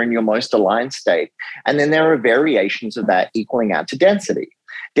when you're in your most aligned state. And then there are variations of that equaling out to density.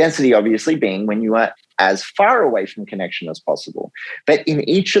 Density obviously being when you are as far away from connection as possible. But in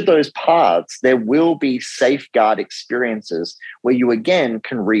each of those paths, there will be safeguard experiences where you again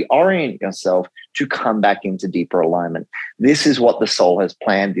can reorient yourself to come back into deeper alignment. This is what the soul has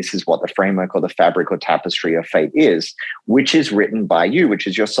planned. This is what the framework or the fabric or tapestry of fate is, which is written by you, which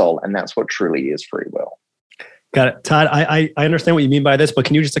is your soul. And that's what truly is free will. Got it. Todd, I understand what you mean by this, but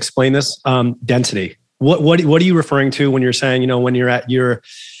can you just explain this? Density. What are you referring to when you're saying, when you're at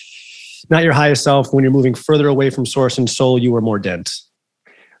not your highest self, when you're moving further away from source and soul, you are more dense?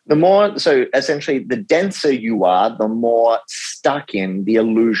 So essentially, the denser you are, the more stuck in the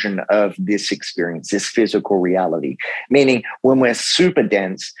illusion of this experience, this physical reality. Meaning, when we're super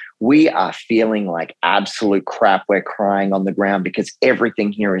dense, we are feeling like absolute crap. We're crying on the ground because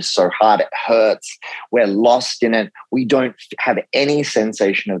everything here is so hard. It hurts. We're lost in it. We don't have any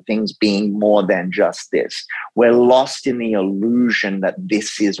sensation of things being more than just this. We're lost in the illusion that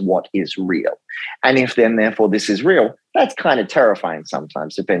this is what is real. And if then, therefore, this is real, that's kind of terrifying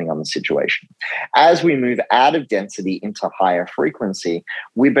sometimes, depending on the situation. As we move out of density into higher frequency,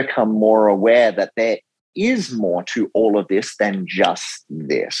 we become more aware that there is more to all of this than just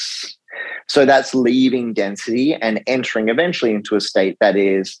this. So that's leaving density and entering eventually into a state that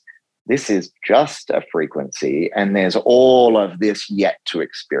is, this is just a frequency, and there's all of this yet to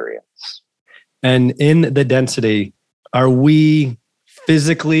experience. And in the density, are we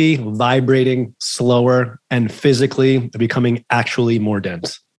physically vibrating slower and physically becoming actually more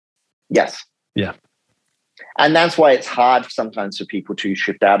dense? Yes. Yeah. And that's why it's hard sometimes for people to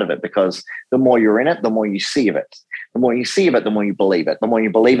shift out of it, because the more you're in it, the more you see of it. The more you see of it, the more you believe it. The more you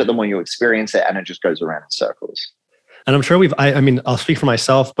believe it, the more you experience it, and it just goes around in circles. And I'm sure I'll speak for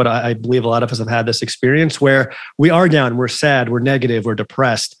myself, but I believe a lot of us have had this experience where we are down, we're sad, we're negative, we're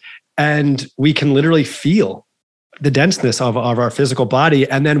depressed, and we can literally feel the denseness of our physical body.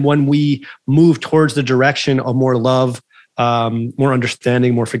 And then when we move towards the direction of more love, more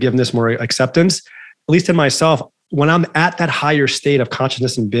understanding, more forgiveness, more acceptance, at least in myself, when I'm at that higher state of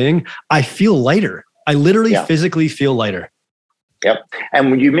consciousness and being, I feel lighter. I literally physically feel lighter. Yep. And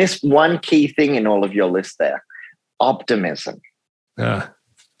when you miss one key thing in all of your list there, optimism.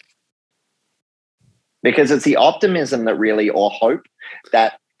 Because it's the optimism that really, or hope,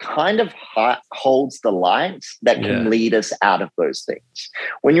 that kind of holds the light that can lead us out of those things.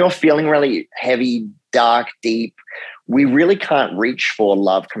 When you're feeling really heavy, dark, deep, we really can't reach for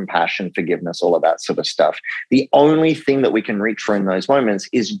love, compassion, forgiveness, all of that sort of stuff. The only thing that we can reach for in those moments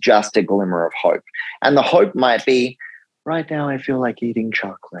is just a glimmer of hope. And the hope might be, right now I feel like eating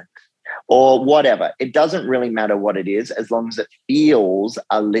chocolate, or whatever. It doesn't really matter what it is, as long as it feels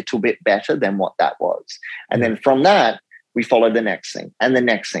a little bit better than what that was. And then from that, we follow the next thing and the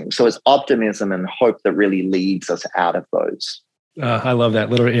next thing. So it's optimism and hope that really leads us out of those. I love that.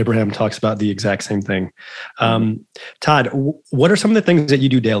 Literally, Abraham talks about the exact same thing. Todd, what are some of the things that you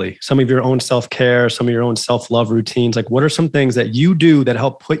do daily? Some of your own self-care, some of your own self-love routines? Like, what are some things that you do that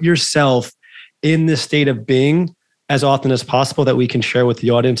help put yourself in this state of being as often as possible that we can share with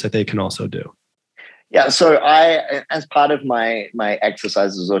the audience that they can also do? Yeah, so I, as part of my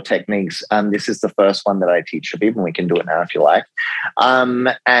exercises or techniques, this is the first one that I teach to people. We can do it now if you like.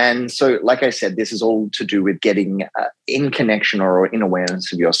 And so, like I said, this is all to do with getting in connection or in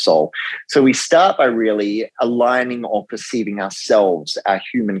awareness of your soul. So we start by really aligning or perceiving ourselves, our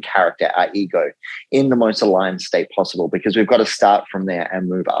human character, our ego, in the most aligned state possible, because we've got to start from there and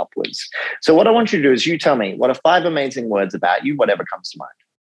move upwards. So what I want you to do is you tell me, what are 5 amazing words about you, whatever comes to mind?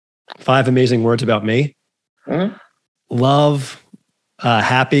 5 amazing words about me. Mm-hmm. Love,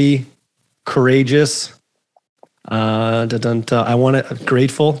 happy, courageous. I want it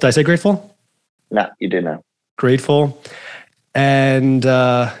grateful. Did I say grateful? No, you did not. Grateful and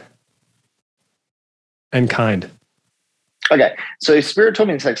kind. Okay, so Spirit taught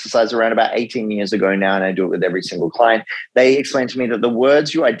me this exercise around about 18 years ago now, and I do it with every single client. They explained to me that the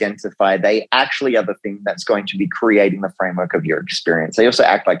words you identify, they actually are the thing that's going to be creating the framework of your experience. They also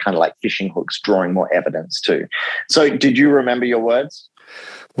act like kind of like fishing hooks, drawing more evidence too. So did you remember your words?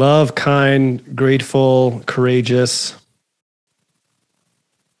 Love, kind, grateful, courageous.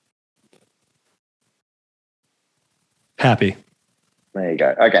 Happy. There you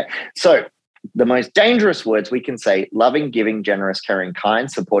go. Okay, so the most dangerous words we can say: loving, giving, generous, caring,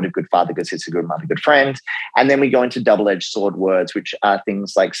 kind, supportive, good father, good sister, good mother, good friend. And then we go into double-edged sword words, which are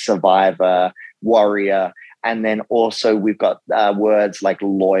things like survivor, warrior. And then also we've got words like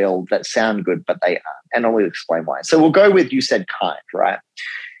loyal that sound good, but they aren't. And I'll explain why. So we'll go with, you said kind, right?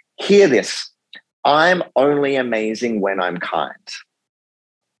 Hear this. I'm only amazing when I'm kind.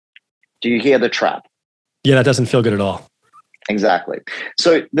 Do you hear the trap? Yeah, that doesn't feel good at all. Exactly.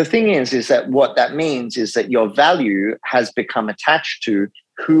 So the thing is that what that means is that your value has become attached to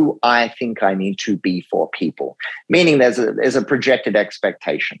who I think I need to be for people, meaning there's a projected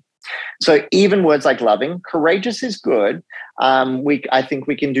expectation. So even words like loving, courageous is good. I think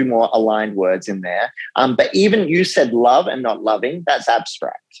we can do more aligned words in there. But even you said love and not loving, that's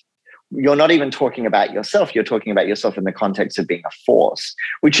abstract. You're not even talking about yourself. You're talking about yourself in the context of being a force,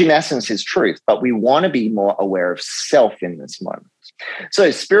 which in essence is truth. But we want to be more aware of self in this moment.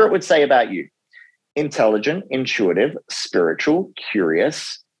 So Spirit would say about you: intelligent, intuitive, spiritual,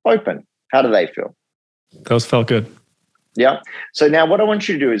 curious, open. How do they feel? Those felt good. Yeah. So now what I want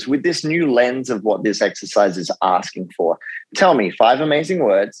you to do is, with this new lens of what this exercise is asking for, tell me 5 amazing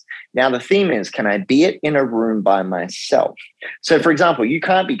words. Now the theme is, can I be it in a room by myself? So for example, you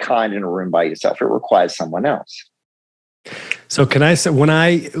can't be kind in a room by yourself. It requires someone else. So can I say, when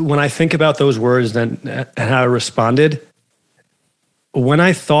I think about those words and how I responded, when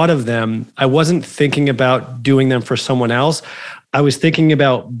I thought of them, I wasn't thinking about doing them for someone else. I was thinking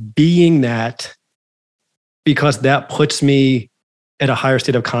about being that, because that puts me at a higher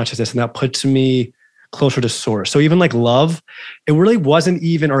state of consciousness and that puts me closer to source. So even like love, it really wasn't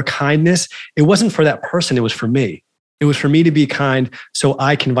even, or kindness, it wasn't for that person. It was for me. It was for me to be kind so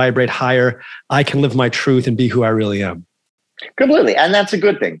I can vibrate higher. I can live my truth and be who I really am. Completely. And that's a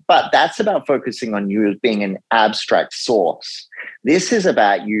good thing. But that's about focusing on you as being an abstract source. This is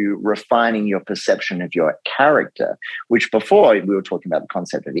about you refining your perception of your character, which before we were talking about the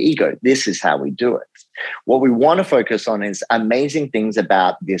concept of ego. This is how we do it. What we want to focus on is amazing things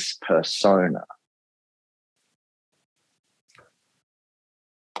about this persona.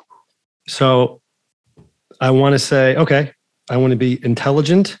 So I want to say, okay, I want to be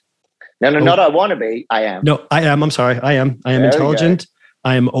intelligent. No, not I want to be. I am. No, I am. I'm sorry. I am. I am There intelligent.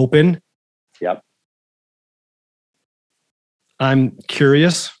 I am open. Yep. I'm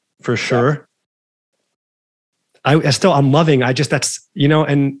curious for sure. Yep. I'm loving. That's,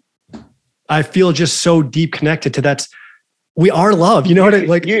 and I feel just so deep connected to we are love. You know what I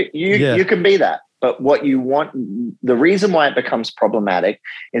like? You can be that. But what you want, the reason why it becomes problematic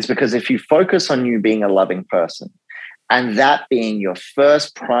is because if you focus on you being a loving person, and that being your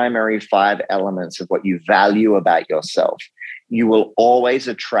first primary 5 elements of what you value about yourself, you will always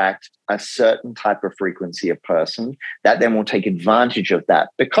attract a certain type of frequency of person that then will take advantage of that,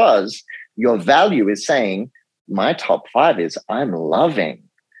 because your value is saying, my top 5 is I'm loving.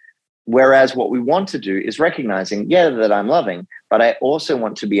 Whereas what we want to do is recognizing, that I'm loving, but I also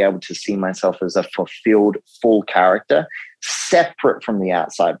want to be able to see myself as a fulfilled, full character, separate from the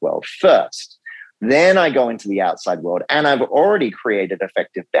outside world first. Then I go into the outside world and I've already created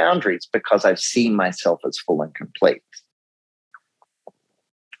effective boundaries because I've seen myself as full and complete.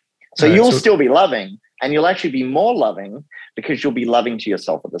 So you'll still be loving, and you'll actually be more loving because you'll be loving to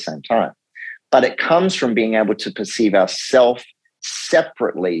yourself at the same time. But it comes from being able to perceive ourselves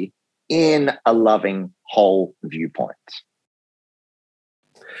separately in a loving whole viewpoint.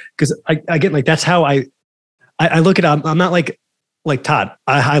 Because again, like that's how I look at it. I'm not like Todd,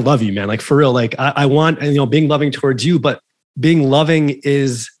 I love you, man. Like for real. Like I want, being loving towards you, but being loving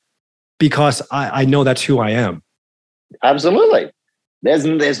is because I know that's who I am. Absolutely.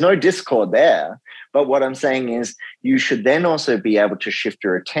 There's no discord there. But what I'm saying is you should then also be able to shift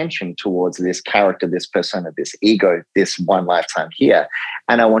your attention towards this character, this persona, this ego, this one lifetime here.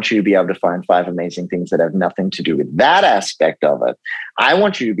 And I want you to be able to find 5 amazing things that have nothing to do with that aspect of it. I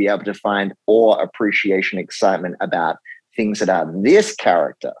want you to be able to find awe, appreciation, excitement about things that are this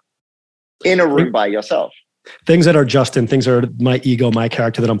character in a room by yourself. Things that are Justin, things that are my ego, my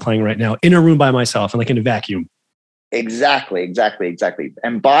character that I'm playing right now in a room by myself and like in a vacuum. Exactly.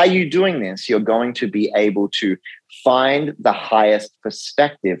 And by you doing this, you're going to be able to find the highest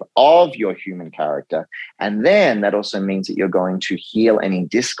perspective of your human character. And then that also means that you're going to heal any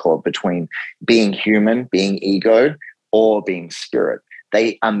discord between being human, being ego, or being spirit.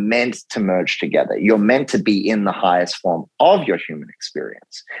 They are meant to merge together. You're meant to be in the highest form of your human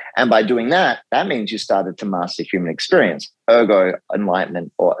experience. And by doing that, that means you started to master human experience, ergo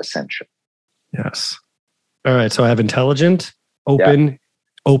enlightenment or ascension. Yes. All right. So I have intelligent, open,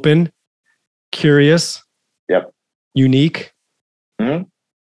 curious, unique. Mm-hmm.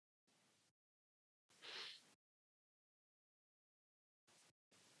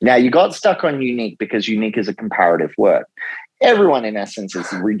 Now you got stuck on unique because unique is a comparative word. Everyone in essence is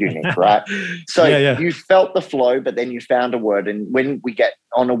unique, right? So you felt the flow, but then you found a word. And when we get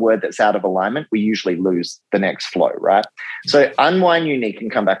on a word that's out of alignment, we usually lose the next flow, right? So unwind unique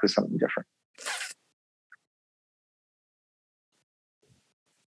and come back with something different.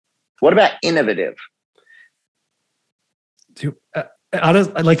 What about innovative?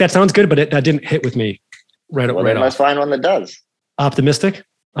 That sounds good, but that didn't hit with me right off. Let's find one that does. Optimistic.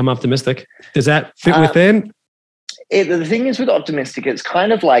 I'm optimistic. Does that fit within? The thing is with optimistic, it's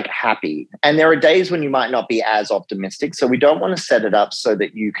kind of like happy. And there are days when you might not be as optimistic. So we don't want to set it up so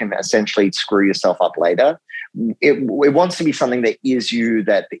that you can essentially screw yourself up later. It wants to be something that is you,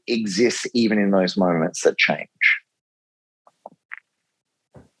 that exists even in those moments that change.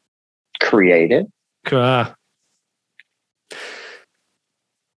 Creative.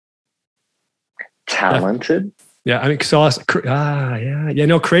 Talented. Yeah. I mean, so yeah.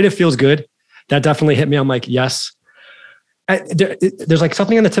 No, creative feels good. That definitely hit me. I'm like, yes. There's like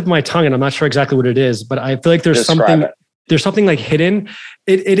something on the tip of my tongue, and I'm not sure exactly what it is, but I feel like there's something like hidden.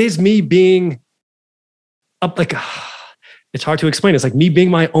 It is me being up, like, it's hard to explain. It's like me being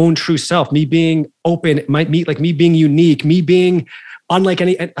my own true self, me being open, me being unique, me being unlike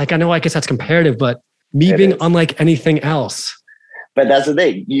any, like, I know, I guess that's comparative, but me being unlike anything else. But that's the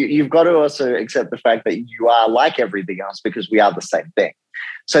thing. You've got to also accept the fact that you are like everything else because we are the same thing.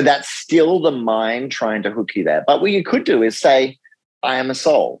 So that's still the mind trying to hook you there. But what you could do is say, I am a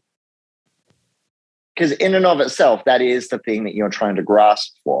soul. Because in and of itself, that is the thing that you're trying to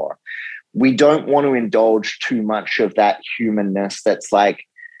grasp for. We don't want to indulge too much of that humanness that's like,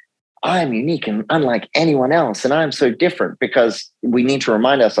 I'm unique and unlike anyone else, and I'm so different, because we need to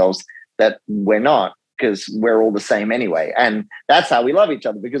remind ourselves that we're not, because we're all the same anyway. And that's how we love each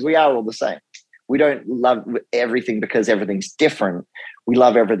other, because we are all the same. We don't love everything because everything's different. We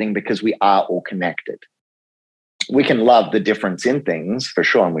love everything because we are all connected. We can love the difference in things for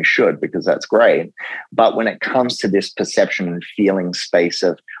sure, and we should, because that's great. But when it comes to this perception and feeling space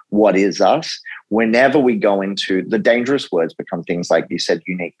of what is us, whenever we go into the dangerous words, become things like you said,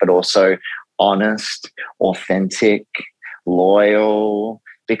 unique, but also honest, authentic, loyal,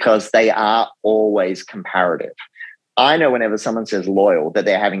 because they are always comparative. I know whenever someone says loyal, that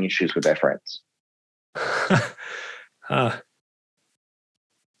they're having issues with their friends.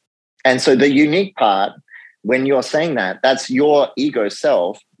 And so the unique part, when you're saying that, that's your ego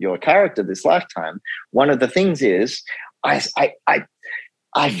self, your character this lifetime. One of the things is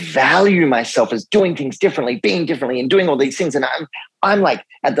I value myself as doing things differently, being differently, and doing all these things. And I'm like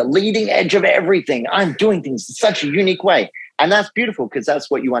at the leading edge of everything. I'm doing things in such a unique way. And that's beautiful, because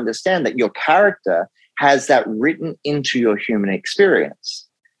that's what you understand, that your character has that written into your human experience.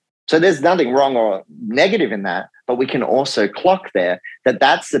 So there's nothing wrong or negative in that, but we can also clock there that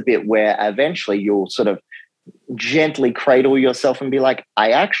that's the bit where eventually you'll sort of gently cradle yourself and be like,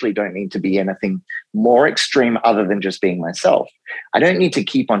 I actually don't need to be anything more extreme other than just being myself. I don't need to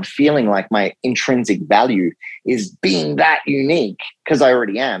keep on feeling like my intrinsic value is being that unique, because I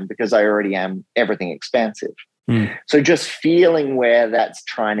already am everything expansive. So just feeling where that's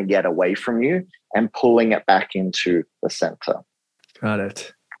trying to get away from you and pulling it back into the center. Got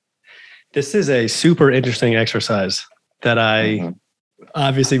it. This is a super interesting exercise that I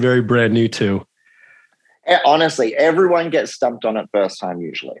obviously very brand new to. Honestly, everyone gets stumped on it first time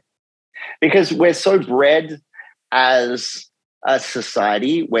usually, because we're so bred as a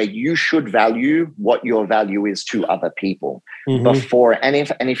society where you should value what your value is to other people before. And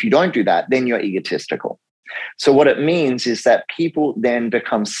if you don't do that, then you're egotistical. So what it means is that people then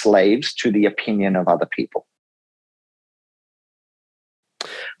become slaves to the opinion of other people.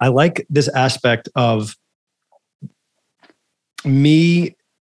 I like this aspect of me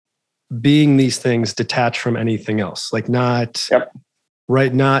being these things detached from anything else, like not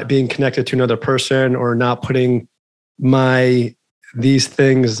being connected to another person, or not putting these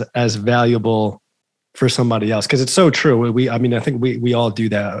things as valuable for somebody else. Because it's so true. I think we all do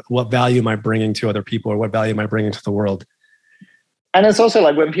that. What value am I bringing to other people, or what value am I bringing to the world? And it's also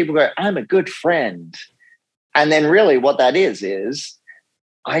like when people go, I'm a good friend. And then really what that is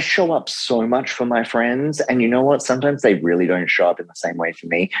I show up so much for my friends, and you know what? Sometimes they really don't show up in the same way for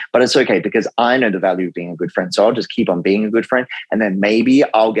me, but it's okay, because I know the value of being a good friend. So I'll just keep on being a good friend, and then maybe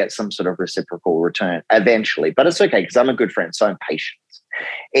I'll get some sort of reciprocal return eventually, but it's okay because I'm a good friend. So I'm patient.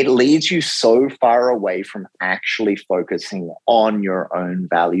 It leads you so far away from actually focusing on your own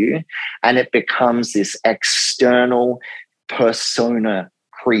value, and it becomes this external persona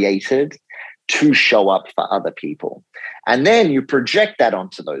created to show up for other people. And then you project that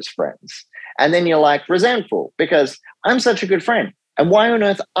onto those friends. And then you're like resentful because I'm such a good friend. And why on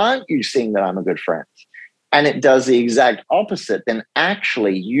earth aren't you seeing that I'm a good friend? And it does the exact opposite than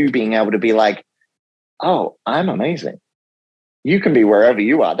actually you being able to be like, oh, I'm amazing. You can be wherever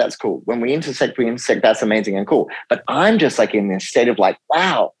you are. That's cool. When we intersect, that's amazing and cool. But I'm just like in this state of like,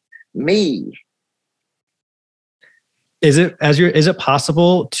 wow, me. Is it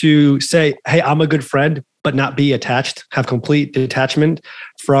possible to say, hey, I'm a good friend, but not be attached, have complete detachment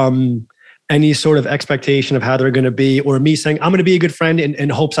from any sort of expectation of how they're going to be, or me saying, I'm going to be a good friend in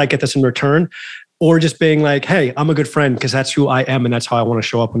hopes I get this in return, or just being like, hey, I'm a good friend because that's who I am and that's how I want to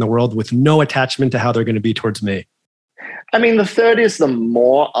show up in the world, with no attachment to how they're going to be towards me? I mean, the third is the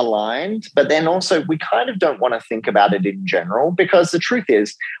more aligned, but then also we kind of don't want to think about it in general, because the truth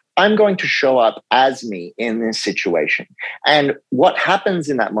is, I'm going to show up as me in this situation. And what happens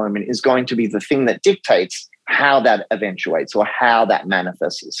in that moment is going to be the thing that dictates how that eventuates or how that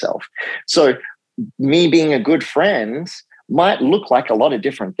manifests itself. So me being a good friend might look like a lot of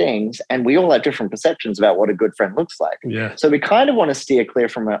different things, and we all have different perceptions about what a good friend looks like. Yeah. So we kind of want to steer clear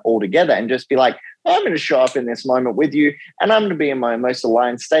from it altogether and just be like, I'm going to show up in this moment with you, and I'm going to be in my most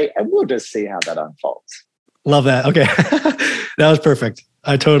aligned state, and we'll just see how that unfolds. Love that. Okay. That was perfect.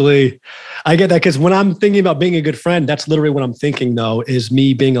 I get that, because when I'm thinking about being a good friend, that's literally what I'm thinking, though, is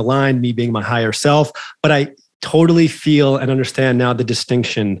me being aligned, me being my higher self. But I totally feel and understand now the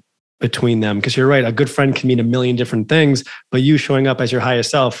distinction between them, because you're right. A good friend can mean a million different things, but you showing up as your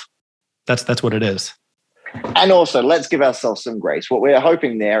highest self, that's what it is. And also, let's give ourselves some grace. What we're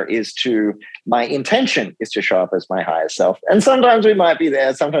hoping there is my intention is to show up as my higher self. And sometimes we might be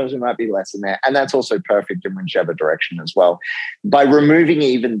there, sometimes we might be less than there. And that's also perfect in whichever direction as well. By removing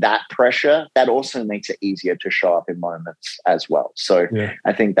even that pressure, that also makes it easier to show up in moments as well. So yeah.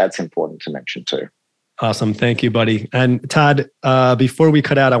 I think that's important to mention too. Awesome. Thank you, buddy. And Todd, before we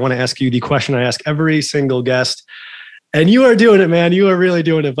cut out, I want to ask you the question I ask every single guest. And you are doing it, man. You are really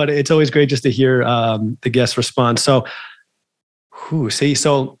doing it. But it's always great just to hear the guest response. So,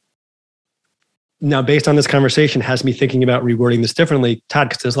 so now based on this conversation has me thinking about rewording this differently, Todd,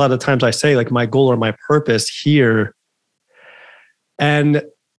 because there's a lot of times I say like my goal or my purpose here. And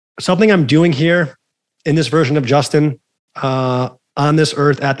something I'm doing here in this version of Justin on this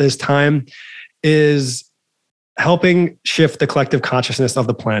earth at this time is helping shift the collective consciousness of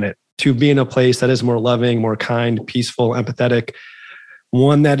the planet to be in a place that is more loving, more kind, peaceful, empathetic,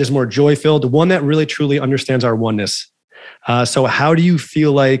 one that is more joy-filled, one that really truly understands our oneness. So how do you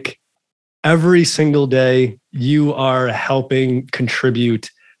feel like every single day you are helping contribute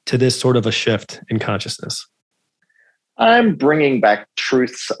to this sort of a shift in consciousness? I'm bringing back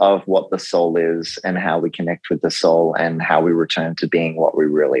truths of what the soul is and how we connect with the soul and how we return to being what we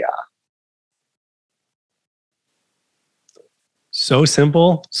really are. So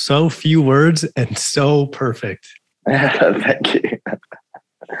simple, so few words, and so perfect. Thank you.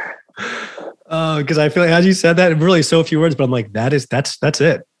 Because I feel like as you said that, really so few words, but I'm like, that's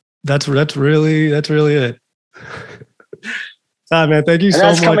it. That's really it. Todd, man, thank you so much.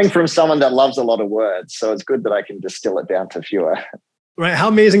 And that's coming from someone that loves a lot of words, so it's good that I can distill it down to fewer. Right. How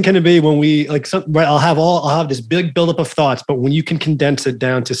amazing can it be when we right? I'll have this big buildup of thoughts, but when you can condense it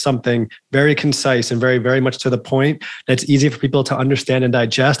down to something very concise and very, very much to the point, that's easy for people to understand and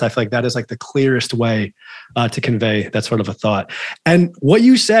digest. I feel like that is like the clearest way to convey that sort of a thought. And what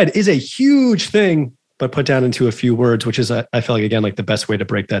you said is a huge thing, but put down into a few words, which is, I feel like, again, like the best way to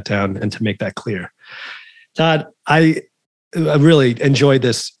break that down and to make that clear. Todd, I really enjoyed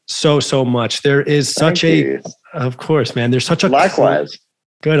this so much. There is such of course, man, there's such a likewise.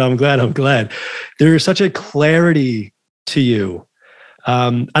 Good. I'm glad. There is such a clarity to you.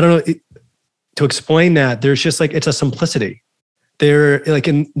 I don't know to explain that. There's just like, it's a simplicity. They're like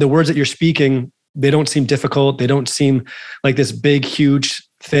in the words that you're speaking, they don't seem difficult. They don't seem like this big, huge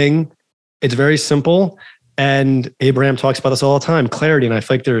thing. It's very simple. And Abraham talks about this all the time, clarity. And I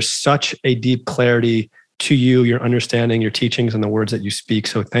feel like there's such a deep clarity to you, your understanding, your teachings, and the words that you speak.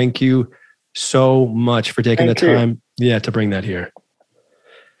 So thank you so much for taking the time to bring that here.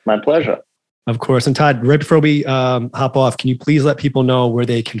 My pleasure. Of course. And Todd, right before we hop off, can you please let people know where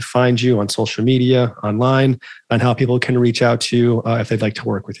they can find you on social media, online, and how people can reach out to you if they'd like to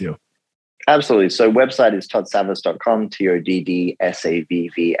work with you? Absolutely. So website is toddsavvas.com,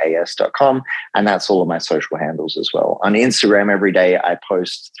 toddsavvas.com. And that's all of my social handles as well. On Instagram, every day I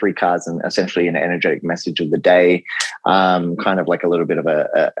post 3 cards and essentially an energetic message of the day, kind of like a little bit of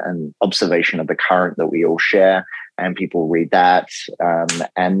an observation of the current that we all share. And people read that.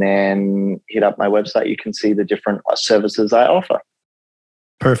 And then hit up my website. You can see the different services I offer.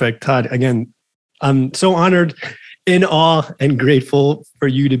 Perfect. Todd, again, I'm so honored, in awe, and grateful for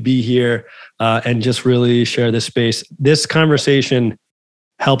you to be here and just really share this space. This conversation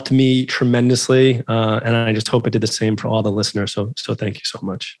helped me tremendously, and I just hope it did the same for all the listeners. So thank you so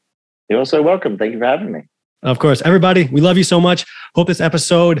much. You're also welcome. Thank you for having me. Of course. Everybody, we love you so much. Hope this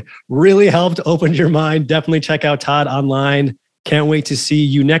episode really helped open your mind. Definitely check out Todd online. Can't wait to see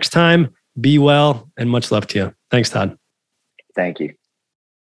you next time. Be well, and much love to you. Thanks, Todd. Thank you.